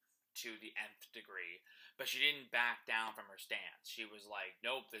community to the nth degree. But she didn't back down from her stance. She was like,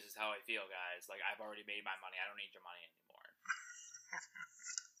 nope, this is how I feel, guys. Like, I've already made my money. I don't need your money anymore.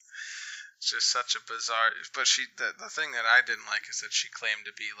 It's just such a bizarre... But the thing that I didn't like is that she claimed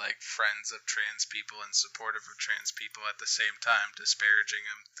to be, like, friends of trans people and supportive of trans people at the same time, disparaging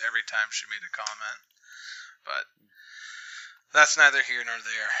them every time she made a comment. But that's neither here nor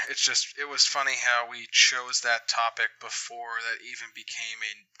there. It's just, it was funny how we chose that topic before that even became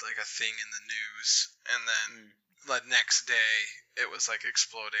a thing in the news, and then the next day it was, like,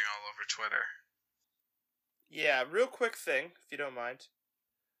 exploding all over Twitter. Yeah, real quick thing, if you don't mind.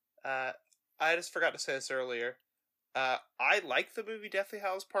 I just forgot to say this earlier. I like the movie Deathly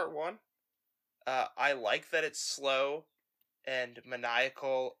Hallows Part 1. I like that it's slow and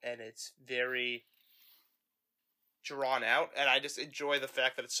maniacal and it's very drawn out, and I just enjoy the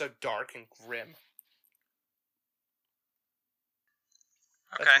fact that it's so dark and grim.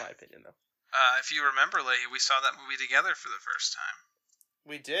 Okay. That's my opinion, though. If you remember, Leahy, we saw that movie together for the first time.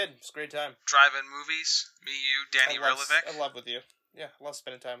 We did. It's a great time. Drive-in movies. Me, you, Danny Rilovic. I love with you. Yeah, I love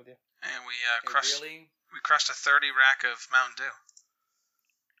spending time with you. And we crushed. Really? We crushed a 30 rack of Mountain Dew.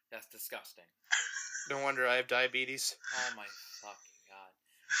 That's disgusting. No wonder I have diabetes. Oh my fucking god.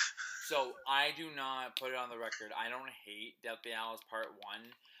 So, I do not put it on the record. I don't hate Deathly Hallows Part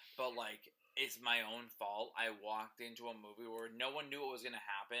 1, but, like, it's my own fault. I walked into a movie where no one knew what was going to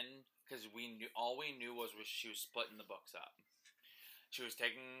happen, because all we knew was she was splitting the books up. She was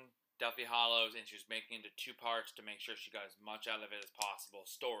taking Deathly Hallows, and she was making it into 2 parts to make sure she got as much out of it as possible,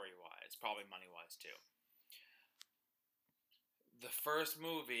 story-wise, probably money-wise, too. The first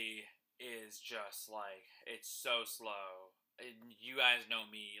movie is just, like, it's so slow. And you guys know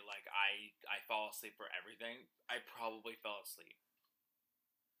me, like, I fall asleep for everything. I probably fell asleep.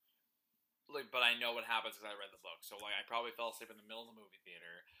 Like, but I know what happens because I read the book. So, like, I probably fell asleep in the middle of the movie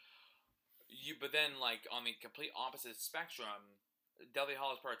theater. But then, like, on the complete opposite spectrum, Deathly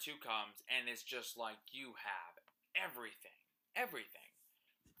Hallows Part 2 comes, and it's just like, you have everything. Everything.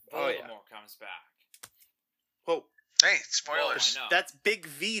 Voldemort comes back. Whoa. Hey, spoilers. Whoa, That's Big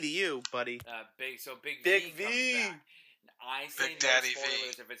V to you, buddy. Big V V. comes back. I say Big no Daddy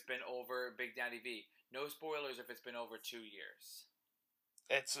spoilers V. if it's been over, Big Daddy V. No spoilers if it's been over 2 years.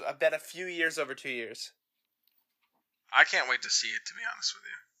 It's, I bet, a few years over 2 years. I can't wait to see it, to be honest with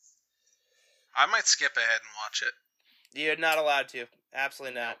you. I might skip ahead and watch it. You're not allowed to.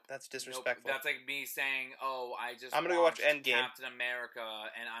 Absolutely not. That's disrespectful. Nope. That's like me saying, "Oh, I'm gonna go watch watched Endgame. Captain America,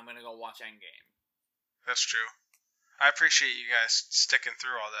 and I'm gonna go watch Endgame." That's true. I appreciate you guys sticking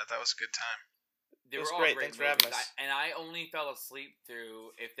through all that. That was a good time. They It was were all great. great Thanks for having movies. us. And I only fell asleep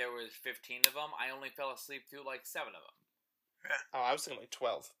through, if there was 15 of them, I only fell asleep through like 7 of them. Oh, I was thinking like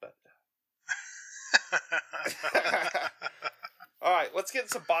 12, but... Alright, let's get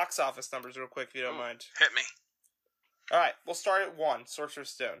some box office numbers real quick, if you don't mind. Hit me. Alright, we'll start at 1, Sorcerer's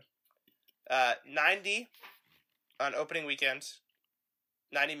Stone. 90 on opening weekend.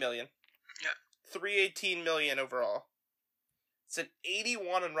 90 million. Yeah. 318 million overall. It's an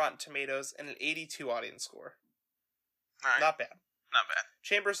 81 on Rotten Tomatoes and an 82 audience score. All right. Not bad. Not bad.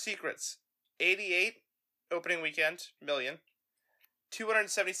 Chamber of Secrets. 88 opening weekend million.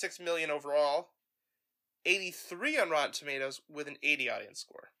 276 million overall. 83 on Rotten Tomatoes with an 80 audience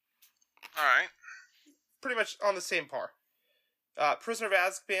score. All right. pretty much on the same par. Prisoner of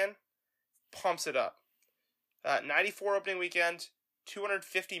Azkaban pumps it up. 94 opening weekend,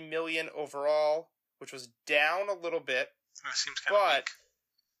 250 million overall, which was down a little bit. That seems kind of weak.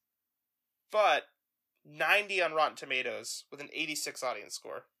 But 90 on Rotten Tomatoes with an 86 audience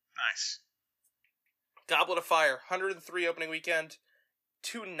score. Nice. Goblet of Fire, 103 opening weekend,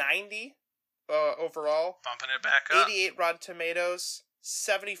 290 overall. Bumping it back up. 88 Rotten Tomatoes,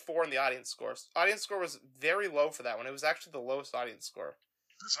 74 in the audience scores. Audience score was very low for that one. It was actually the lowest audience score.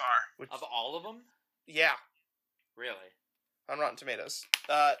 Bizarre. Of all of them? Yeah. Really? On Rotten Tomatoes.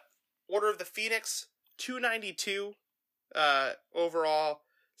 Order of the Phoenix, 292 overall,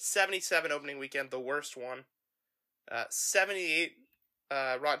 77 opening weekend, the worst one. 78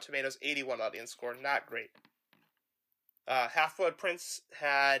 Rotten Tomatoes, 81 audience score, not great. Half-Blood Prince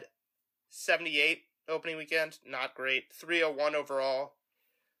had 78 opening weekend, not great. 301 overall,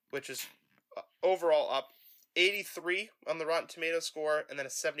 which is overall up. 83 on the Rotten Tomatoes score, and then a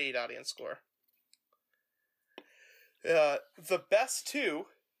 78 audience score. The best two,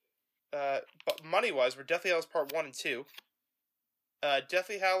 money-wise, were Deathly Hallows Part 1 and 2.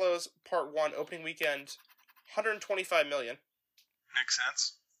 Deathly Hallows Part 1 opening weekend, 125 million. Makes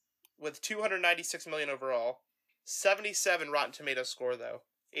sense. With 296 million overall. 77 Rotten Tomatoes score, though.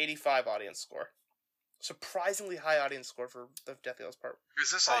 85 audience score. Surprisingly high audience score for the Deathly Hallows Part.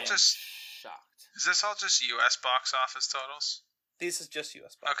 Is this all just shocked? Is this all just U.S. box office totals? This is just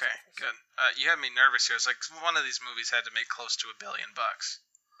U.S. box Okay, office. good. You had me nervous here. It's like one of these movies had to make close to $1 billion.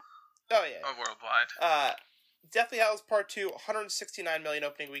 Oh, yeah. Oh, worldwide. Deathly Hallows Part 2, 169 million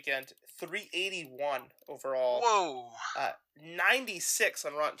opening weekend, 381 overall. Whoa. 96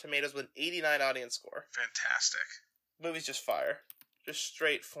 on Rotten Tomatoes with an 89 audience score. Fantastic. Movie's just fire. Just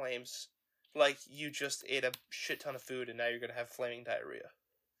straight flames. Like you just ate a shit ton of food and now you're going to have flaming diarrhea.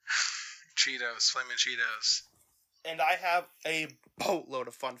 Cheetos, flaming Cheetos. And I have a boatload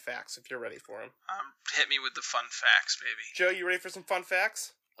of fun facts if you're ready for them. Hit me with the fun facts, baby. Joe, you ready for some fun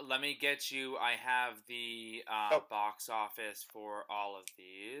facts? Let me get you. I have the box office for all of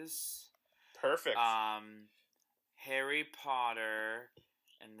these. Perfect. Harry Potter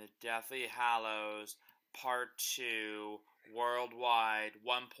and the Deathly Hallows Part 2 worldwide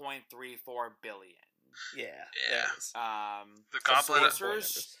 1.34 billion. Yeah. The Goblet of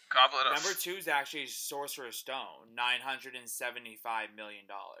Number 2 is actually Sorcerer's Stone, $975 million.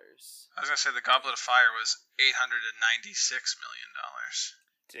 I was gonna say the Goblet of Fire was $896 million.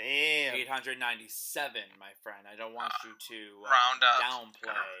 Damn. 897, my friend. I don't want you to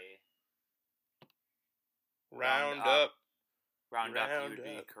downplay. Round up. Round up, you would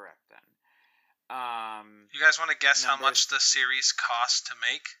be correct then. You guys want to guess how much the series cost to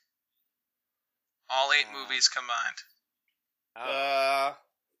make? All 8 movies combined.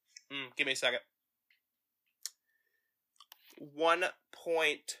 Give me a second.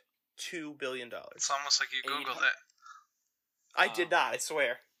 $1.2 billion. It's almost like you Googled it. I did not, I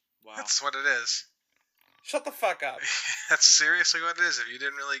swear. Wow. That's what it is. Shut the fuck up. That's seriously what it is. If you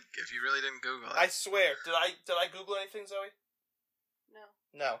really didn't Google it. I swear. Did I Google anything, Zoe?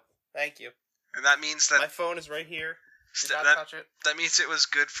 No. Thank you. And that means that my phone is right here. Did not touch it. That means it was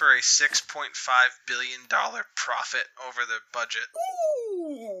good for a $6.5 billion profit over the budget.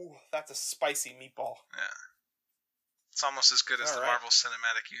 Ooh, that's a spicy meatball. Yeah. It's almost as good as the Marvel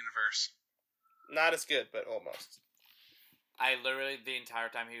Cinematic Universe. Not as good, but almost. I literally, the entire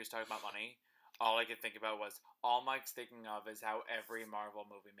time he was talking about money, all I could think about was, all Mike's thinking of is how every Marvel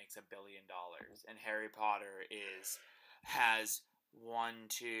movie makes $1 billion. And Harry Potter has 1,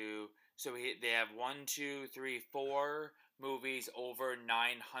 2... So they have 1, 2, 3, 4 movies over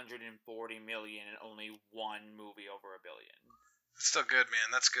 940 million and only 1 movie over $1 billion. It's still good,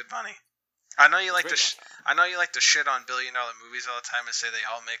 man. That's good money. I know you like to shit on $1 billion movies all the time and say they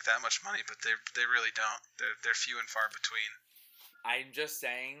all make that much money, but they really don't. They're few and far between. I'm just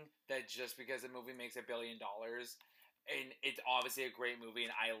saying that just because a movie makes $1 billion, and it's obviously a great movie,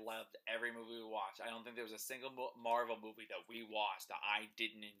 and I loved every movie we watched. I don't think there was a single Marvel movie that we watched that I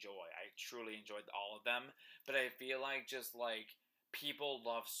didn't enjoy. I truly enjoyed all of them, but I feel like just like people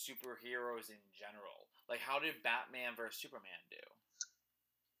love superheroes in general. Like, how did Batman vs Superman do?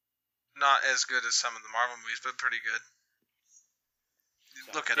 Not as good as some of the Marvel movies, but pretty good.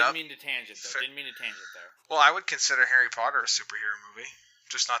 Look it up. Didn't mean to tangent there. Well, I would consider Harry Potter a superhero movie,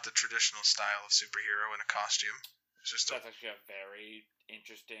 just not the traditional style of superhero in a costume. That's actually a very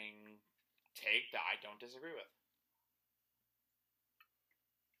interesting take that I don't disagree with.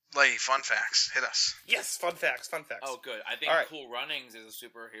 Lay, fun facts. Hit us. Yes, fun facts. Oh, good. I think Cool Runnings is a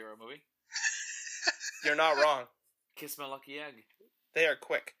superhero movie. You're not wrong. Kiss My Lucky Egg. They are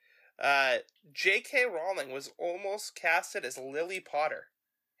quick. J.K. Rowling was almost casted as Lily Potter,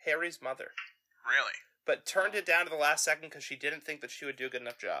 Harry's mother. Really? But turned it down to the last second because she didn't think that she would do a good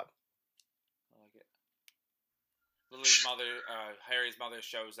enough job. I like it. Lily's mother, Harry's mother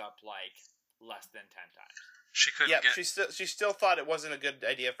shows up like less than 10 times. She couldn't Yeah, get... she still thought it wasn't a good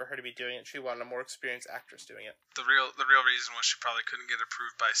idea for her to be doing it. She wanted a more experienced actress doing it. The real reason was she probably couldn't get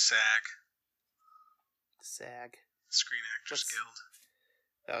approved by SAG. SAG. Screen Actors Guild.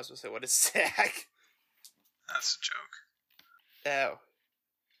 I was going to say, what is SAG? That's a joke. Oh.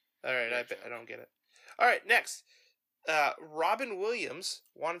 Alright, I don't get it. Alright, next. Robin Williams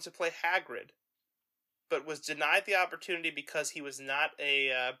wanted to play Hagrid, but was denied the opportunity because he was not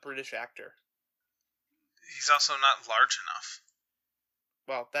a British actor. He's also not large enough.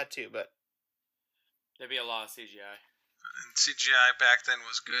 Well, that too, but... There'd be a lot of CGI. And CGI back then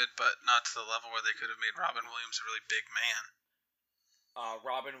was good, but not to the level where they could have made Robin Williams a really big man.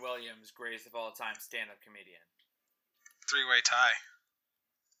 Robin Williams, greatest of all time stand-up comedian. Three-way tie.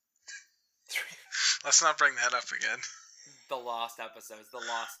 Let's not bring that up again. The lost episodes, the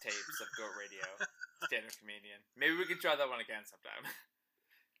lost tapes of Goat Radio. Stand-up comedian. Maybe we can try that one again sometime.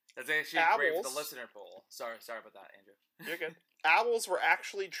 That's actually great for the listener poll. Sorry about that, Andrew. You're good. Owls were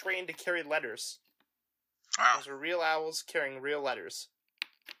actually trained to carry letters. Wow. Those were real owls carrying real letters.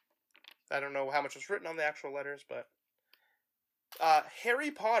 I don't know how much was written on the actual letters, but...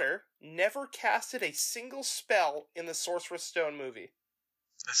 Harry Potter never casted a single spell in the Sorcerer's Stone movie.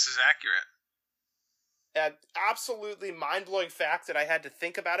 This is accurate. An absolutely mind-blowing fact that I had to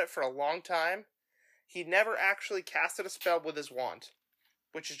think about it for a long time. He never actually casted a spell with his wand,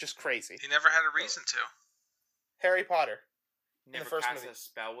 which is just crazy. He never had a reason to. Harry Potter. Never the first cast movie. a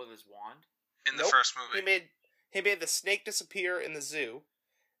spell with his wand? In the first movie. He made the snake disappear in the zoo,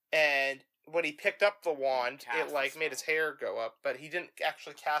 and when he picked up the wand, it made his hair go up, but he didn't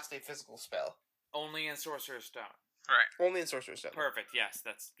actually cast a physical spell. Only in Sorcerer's Stone. Right. Only in Sorcerer's Stone. Perfect, yes.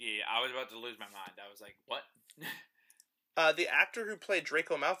 I was about to lose my mind. I was like, what? The actor who played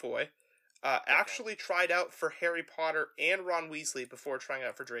Draco Malfoy actually tried out for Harry Potter and Ron Weasley before trying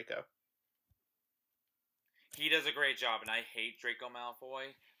out for Draco. He does a great job, and I hate Draco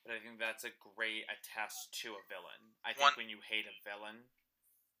Malfoy, but I think that's a great attest to a villain. I think when you hate a villain,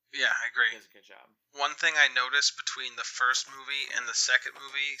 yeah, I agree. He does a good job. One thing I noticed between the first movie and the second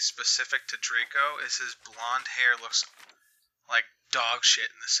movie, specific to Draco, is his blonde hair looks like dog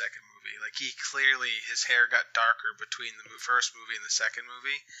shit in the second movie. Like, his hair got darker between the first movie and the second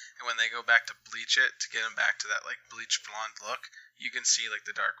movie, and when they go back to bleach it to get him back to that, like, bleach blonde look, you can see, like,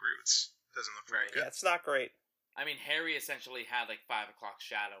 the dark roots. Doesn't look very good. Yeah, it's not great. I mean, Harry essentially had, like, 5 o'clock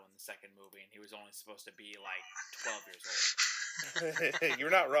shadow in the second movie, and he was only supposed to be, like, 12 years old. You're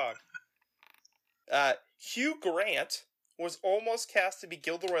not wrong. Hugh Grant was almost cast to be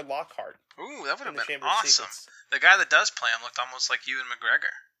Gilderoy Lockhart. Ooh, that would have been Chamber awesome. The guy that does play him looked almost like Ewan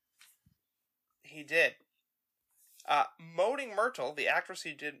McGregor. He did. Moaning Myrtle, the actress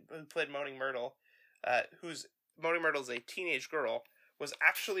who played Moaning Myrtle, Moaning Myrtle is a teenage girl, was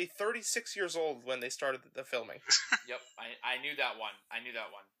actually 36 years old when they started the filming. Yep, I knew that one. And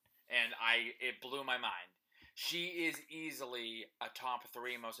it blew my mind. She is easily a top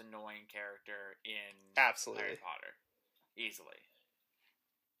 3 most annoying character in Harry Potter. Easily.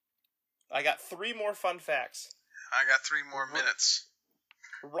 I got 3 more fun facts. I got 3 more minutes.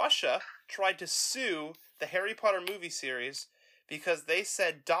 Russia tried to sue the Harry Potter movie series because they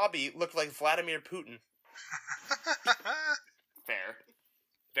said Dobby looked like Vladimir Putin. Fair.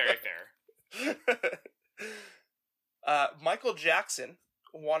 Very fair. Michael Jackson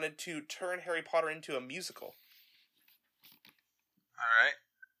wanted to turn Harry Potter into a musical. Alright.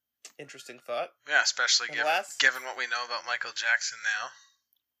 Interesting thought. Yeah, especially given what we know about Michael Jackson now.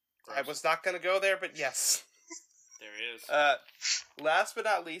 I was not going to go there, but yes. There he is. Last but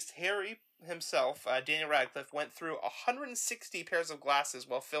not least, Harry himself, Daniel Radcliffe, went through 160 pairs of glasses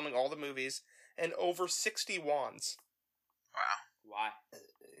while filming all the movies and over 60 wands. Wow. Why?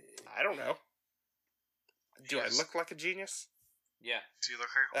 I don't know. Do I look like a genius? Yeah. Do you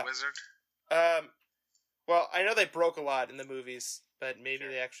look like a wizard? Well, I know they broke a lot in the movies, but maybe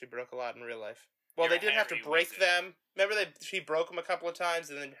they actually broke a lot in real life. Well, they didn't have to break them. Remember, she broke them a couple of times,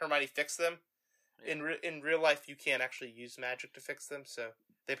 and then Hermione fixed them. Yeah. In real life, you can't actually use magic to fix them, so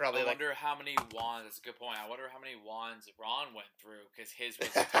they probably. I wonder how many wands. That's a good point. I wonder how many wands Ron went through because his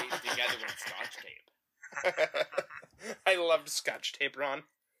was taped together with Scotch tape. I loved Scotch tape, Ron.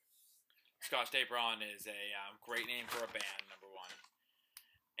 Scotch Tape Ron is a great name for a band, number one,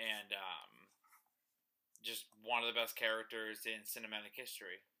 and just one of the best characters in cinematic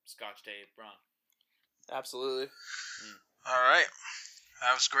history. Scotch Tape Ron. Absolutely. All right.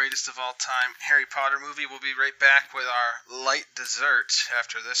 That was greatest of all time Harry Potter movie. We'll be right back with our light dessert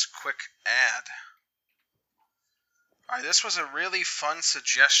after this quick ad. Alright, this was a really fun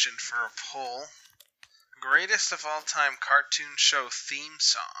suggestion for a poll. Greatest of all time cartoon show theme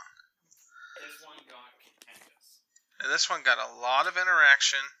song. This one got contentious. And this one got a lot of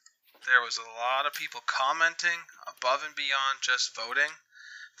interaction. There was a lot of people commenting above and beyond just voting.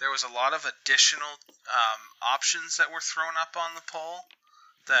 There was a lot of additional options that were thrown up on the poll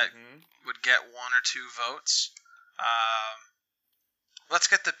that would get 1 or 2 votes. Let's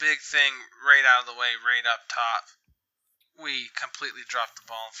get the big thing right out of the way, right up top. We completely dropped the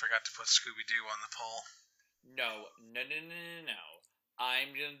ball and forgot to put Scooby-Doo on the poll. No.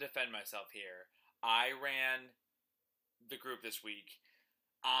 I'm going to defend myself here. I ran the group this week.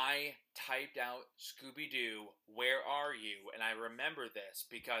 I typed out Scooby-Doo, where are you? And I remember this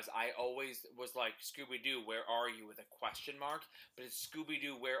because I always was like, Scooby-Doo, where are you? With a question mark. But it's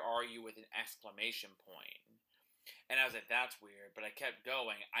Scooby-Doo, where are you? With an exclamation point. And I was like, that's weird. But I kept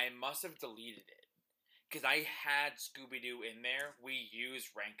going. I must have deleted it. Because I had Scooby-Doo in there. We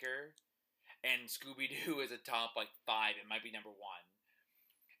used Ranker. And Scooby-Doo is a top, 5. It might be number 1.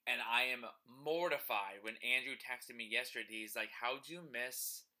 And I am mortified when Andrew texted me yesterday. He's like, how'd you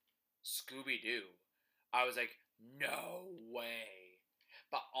miss Scooby-Doo? I was like, no way.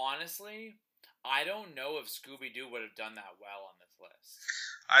 But honestly, I don't know if Scooby-Doo would have done that well on this list.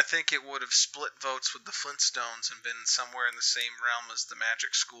 I think it would have split votes with the Flintstones and been somewhere in the same realm as the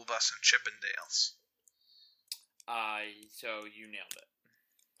Magic School Bus and Chippendales. So you nailed it.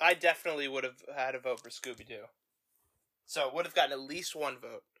 I definitely would have had a vote for Scooby-Doo. So would have gotten at least 1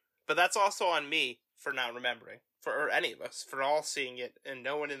 vote. But that's also on me for not remembering. Or any of us. For all seeing it. And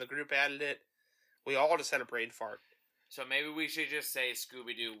no one in the group added it. We all just had a brain fart. So maybe we should just say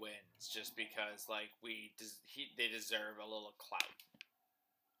Scooby-Doo wins. Just because, they deserve a little clout.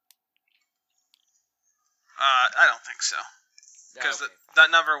 I don't think so. Because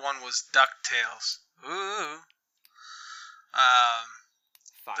that number 1 was DuckTales. Ooh.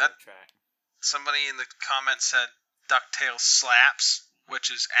 Fire track. Somebody in the comments said DuckTales slaps, which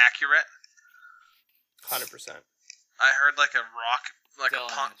is accurate. 100%. I heard a rock, Still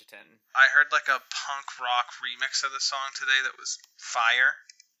a punk. Agitant. I heard a punk rock remix of the song today that was fire.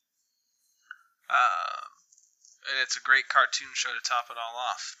 And it's a great cartoon show to top it all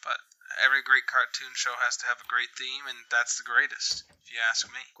off. But every great cartoon show has to have a great theme, and that's the greatest, if you ask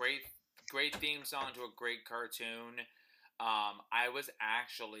me. Great theme song to a great cartoon. I was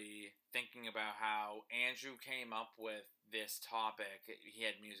actually thinking about how Andrew came up with this topic. He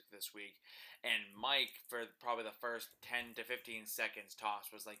had music this week, and Mike, for probably the first 10 to 15 seconds tops,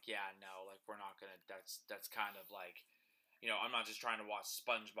 was like, yeah, no, we're not gonna, that's kind of I'm not just trying to watch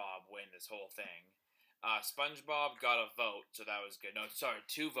SpongeBob win this whole thing. SpongeBob got a vote, so that was good. No, sorry,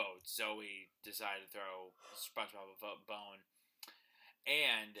 2 votes. Zoe decided to throw SpongeBob a bone.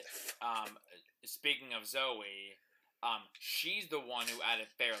 And, speaking of Zoe, she's the one who added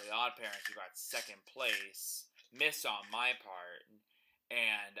Fairly Odd Parents, who got 2nd place. Miss on my part.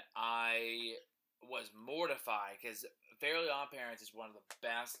 And I was mortified, because Fairly Odd Parents is one of the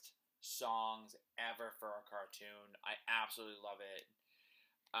best songs ever for a cartoon. I absolutely love it.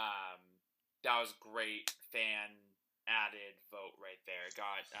 That was great fan added vote right there. It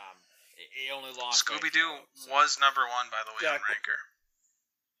got, it only lost. Scooby-Doo was number 1, by the way, on Ranker.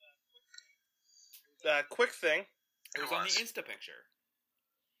 Quick thing. It was on the Insta picture.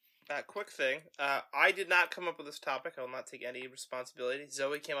 Quick thing. I did not come up with this topic. I will not take any responsibility.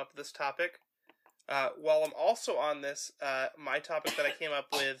 Zoe came up with this topic. While I'm also on this, my topic that I came up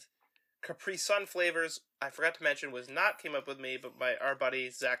with, Capri Sun flavors, I forgot to mention, came up with me, but our buddy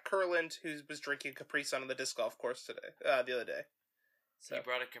Zach Kurland, who was drinking Capri Sun on the disc golf course the other day. So he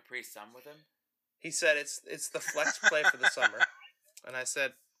brought a Capri Sun with him? He said it's the flex play for the summer. And I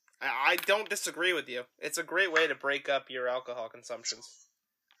said, I don't disagree with you. It's a great way to break up your alcohol consumptions.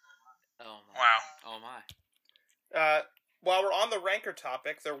 Oh my. Wow. Oh my. While we're on the ranker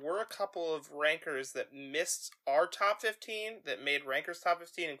topic, there were a couple of rankers that missed our top 15, that made rankers top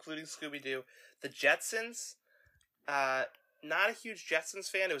 15, including Scooby-Doo. The Jetsons, not a huge Jetsons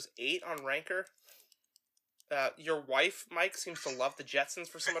fan. It was 8 on ranker. Your wife, Mike, seems to love the Jetsons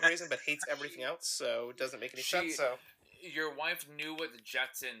for some odd reason, but hates everything else, so it doesn't make any sense. So your wife knew what the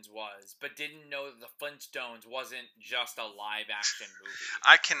Jetsons was, but didn't know that the Flintstones wasn't just a live-action movie.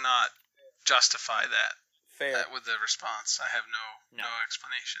 I cannot justify that. Fair. With the response. I have no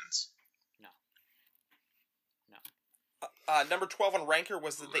explanations. No. Number 12 on ranker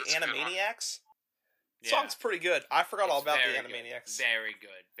was the Animaniacs. Yeah. Song's pretty good. I forgot all about the Animaniacs. Very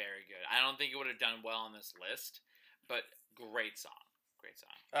good, very good. I don't think it would have done well on this list, but great song. Great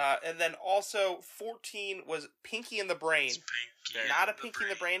song. And then also 14 was Pinky and the Brain. It's Pinky Not a and Pinky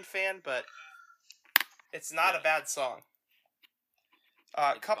and the Brain fan, but it's not a bad song.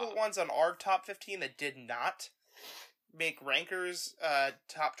 A couple of ones on our top 15 that did not make Ranker's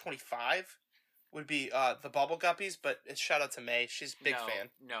top 25 would be the Bubble Guppies, but it's shout out to May. She's a big fan.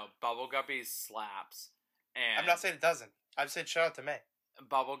 No, Bubble Guppies slaps. And I'm not saying it doesn't. I've said shout out to May.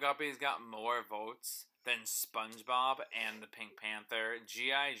 Bubble Guppies got more votes than SpongeBob and the Pink Panther,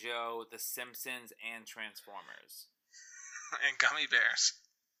 G.I. Joe, The Simpsons, and Transformers. And Gummy Bears.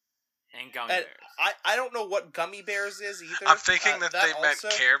 And Gummy Bears. I don't know what Gummy Bears is either. I'm thinking that they meant also,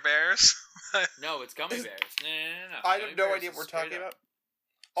 Care Bears. No, it's Gummy Bears. No. I Gummy have no Bears idea is what we're straight talking up. about.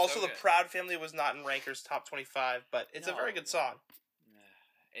 Also, So the good. Proud Family was not in Ranker's top 25, but it's a very No. good song.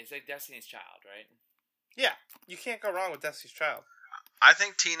 It's like Destiny's Child, right? Yeah, you can't go wrong with Destiny's Child. I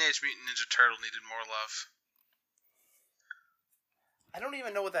think Teenage Mutant Ninja Turtle needed more love. I don't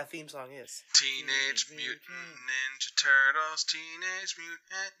even know what that theme song is. Teenage Mutant Ninja Turtles, Teenage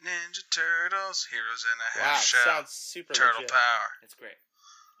Mutant Ninja Turtles, heroes in a Wow, half shell, sounds super turtle legit. power. It's great.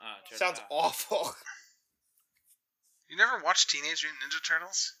 Turtle Sounds Power. awful. You never watched Teenage Mutant Ninja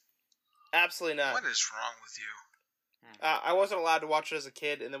Turtles? Absolutely not. What is wrong with you? I wasn't allowed to watch it as a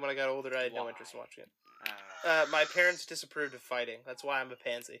kid, and then when I got older, I had no Why? interest in watching it. Uh, My parents disapproved of fighting. That's why I'm a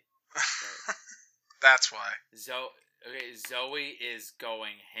pansy. That's why. Zoe is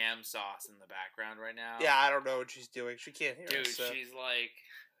going ham sauce in the background right now. Yeah, I don't know what she's doing. She can't hear Dude, us. So. she's like...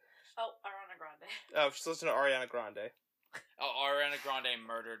 Oh, Ariana Grande. Oh, she's listening to Ariana Grande. Oh, Ariana Grande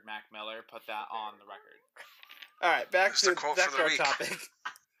murdered Mac Miller. Put that on the record. All right, back Here's to the quote for the our week. topic.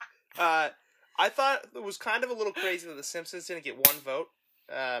 I thought it was kind of a little crazy that The Simpsons didn't get one vote.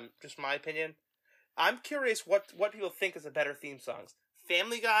 Just my opinion. I'm curious what people think is a better theme songs.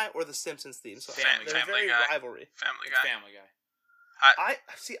 Family Guy or The Simpsons theme song? They're Family very Guy. rivalry. Family It's Guy. Family Guy. I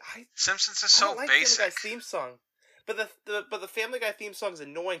Simpsons is I so don't like basic. Family Guy's theme song, but the Family Guy theme song is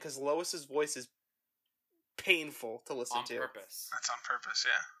annoying because Lois's voice is painful to listen On to. purpose. That's on purpose,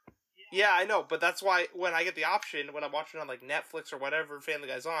 yeah. Yeah, I know, but that's why when I get the option, when I'm watching on like Netflix or whatever Family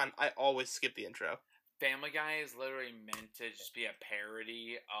Guy's on, I always skip the intro. Family Guy is literally meant to just be a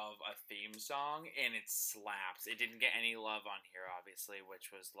parody of a theme song, and it slaps. It didn't get any love on here, obviously,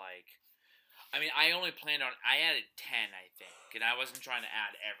 which was like... I mean, I only planned on... I added 10, I think, and I wasn't trying to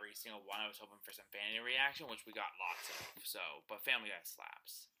add every single one. I was hoping for some fan reaction, which we got lots of, so... But Family Guy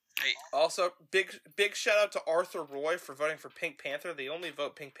slaps. Hey, Also, big shout out to Arthur Roy for voting for Pink Panther. The only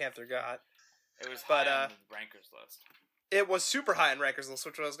vote Pink Panther got. It was But, high on the rankers list. It was super high in Ranker's list,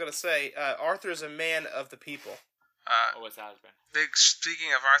 which I was going to say. Arthur is a man of the people. Always has been.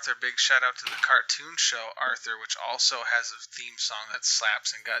 speaking of Arthur, big shout out to the cartoon show Arthur, which also has a theme song that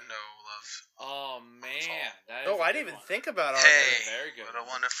slaps and got no love. Oh, man. That is Oh, a I good didn't even one. think about Arthur. Hey, very good what a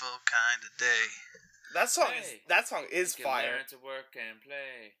one. wonderful kind of day. That song Hey. is You can fire. learn to work and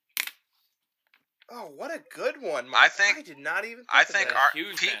play. Oh, what a good one, I Mike. think- I did not even think I of think that.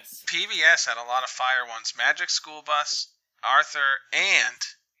 Huge miss. PBS had a lot of fire ones. Magic School Bus, Arthur, and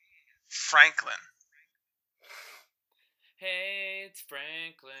Franklin. Hey, it's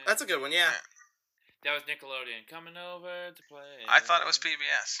Franklin. That's a good one, yeah. That was Nickelodeon coming over to play. I thought it was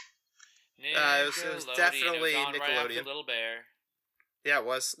PBS. it was Nickelodeon. definitely It was on right after Nickelodeon. Little Bear. Yeah, it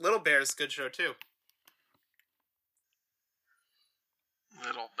was. Little Bear's a good show, too.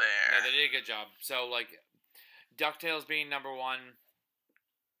 Little Yeah, Bear. they did a good job. So, like, DuckTales being number one,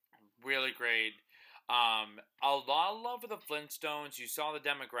 really great. A lot of love for the Flintstones. You saw the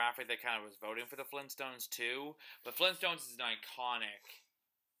demographic that kind of was voting for the Flintstones, too. But Flintstones is an iconic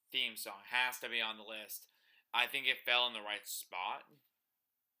theme song. Has to be on the list. I think it fell in the right spot.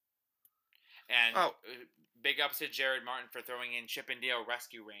 And big ups to Jared Martin for throwing in Chip and Dale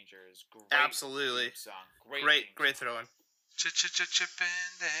Rescue Rangers. Great Absolutely. theme song. Great Great throw-in. Chip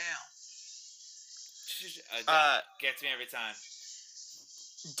and Dale. Gets me every time.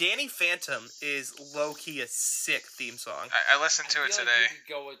 Danny Phantom is low-key a sick theme song. I listened to I it feel today. Like we could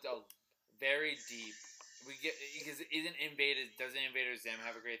go with a very deep. We get because doesn't Invader Zim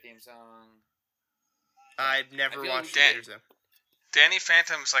have a great theme song? I've never I feel like watched we- Invader Zim. Danny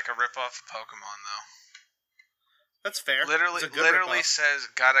Phantom's like a ripoff of Pokemon, though. That's fair. Literally It's a good ripoff. says,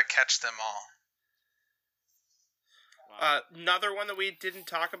 gotta catch them all. Wow. Another one that we didn't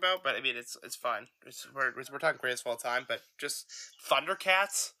talk about, but I mean, it's fine. We're talking greatest of all time, but just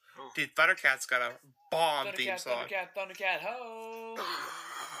Thundercats. Ooh. Dude, Thundercats got a bomb theme Thundercat, song. Thundercat, ho!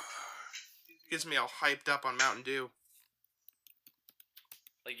 Gives me all hyped up on Mountain Dew.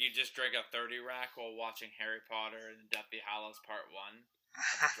 Like you just drank a 30 rack while watching Harry Potter and Deathly Hallows Part 1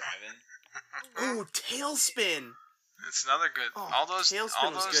 at the drive-in. Ooh, Tailspin! It's another good. Oh, all those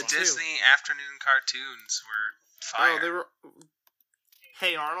Tailspin was good, too. Disney afternoon cartoons were fire. Oh, they were.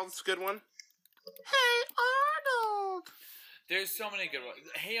 Hey Arnold's a good one. Hey Arnold. There's so many good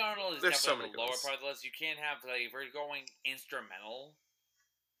ones. Hey Arnold is There's so definitely many the lower good ones. part of the list. You can't have, like, if we're going instrumental,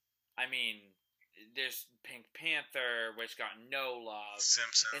 I mean, there's Pink Panther, which got no love.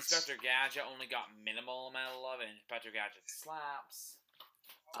 Simpsons. Inspector Gadget only got minimal amount of love, and Inspector Gadget slaps.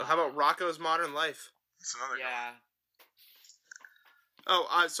 So how about Rocko's Modern Life? That's another good one. Yeah.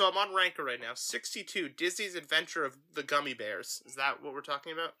 Oh, so I'm on Ranker right now. 62, Disney's Adventure of the Gummy Bears. Is that what we're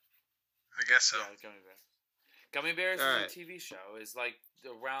talking about? I guess so. Yeah, Gummy Bears. Gummy Bears Alright. is a TV show. It's like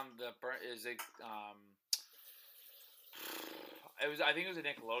around the is it it was, I think it was a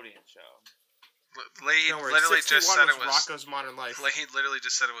Nickelodeon show. He Don't worry, literally 61 just said was it was. Rocko's Modern Life. He literally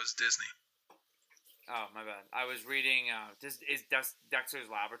just said it was Disney. Oh, my bad. I was reading. Is Dexter's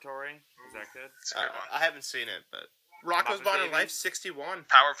Laboratory? Is that good? It's a good one. I haven't seen it, but Rocko's Muppet Modern Babies? Life, 61.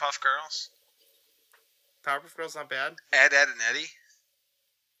 Powerpuff Girls. Powerpuff Girls not bad. Ed, Ed, and Eddie.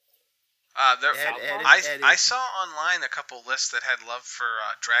 Ed, Eddie. I saw online a couple lists that had love for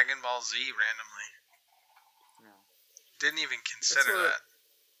Dragon Ball Z randomly. No. Didn't even consider That's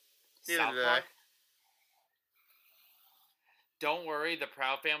that. Neither South did I. Park? Don't worry, the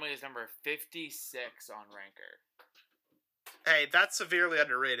Proud Family is number 56 on Ranker. Hey, that's severely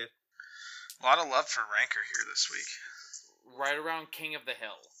underrated. A lot of love for Ranker here this week. Right around King of the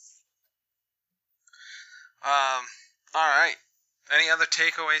Hill. All right. Any other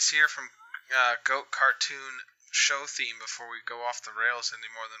takeaways here from Goat Cartoon show theme before we go off the rails any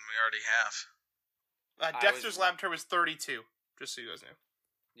more than we already have? Dexter's Laboratory was 32, just so you guys know.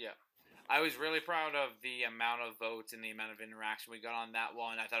 Yeah. I was really proud of the amount of votes and the amount of interaction we got on that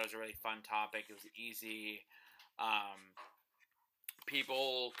one. I thought it was a really fun topic. It was easy.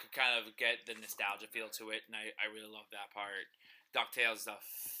 People could kind of get the nostalgia feel to it, and I really love that part. DuckTales is a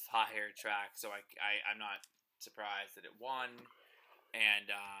fire track, so I'm not surprised that it won. And,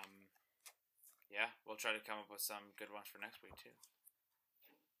 yeah, we'll try to come up with some good ones for next week, too.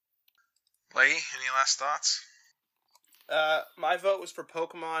 Lee, any last thoughts? My vote was for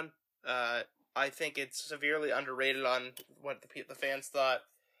Pokemon. I think it's severely underrated on what the fans thought.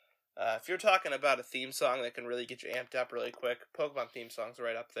 If you're talking about a theme song that can really get you amped up really quick, Pokemon theme song's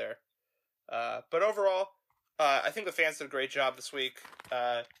right up there. But overall, I think the fans did a great job this week.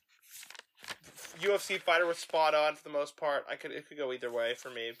 UFC Fighter was spot on for the most part. It could go either way for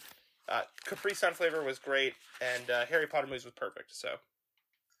me. Capri Sun Flavor was great, and Harry Potter movies was perfect. So,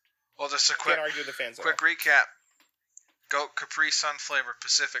 Well, just a can't argue with the fans. quick recap. Goat Capri Sun Flavor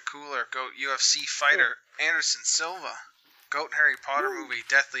Pacific Cooler. Goat UFC Fighter Anderson Silva. Goat Harry Potter movie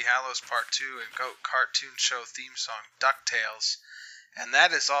Deathly Hallows Part 2. And Goat Cartoon Show theme song DuckTales. And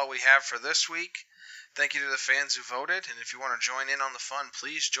that is all we have for this week. Thank you to the fans who voted. And if you want to join in on the fun,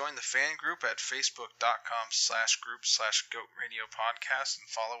 please join the fan group at facebook.com/group/Goat Radio Podcast and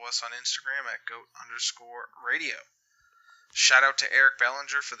follow us on Instagram at goat_radio. Shout out to Eric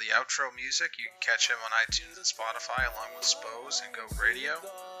Bellinger for the outro music. You can catch him on iTunes and Spotify along with Spose and Goat Radio.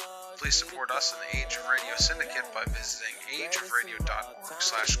 Please support us in the Age of Radio Syndicate by visiting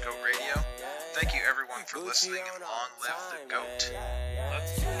ageofradio.org/GoatRadio. Thank you everyone for listening and long live the Goat.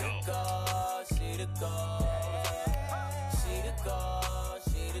 Let's go. See the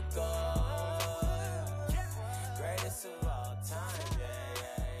goal.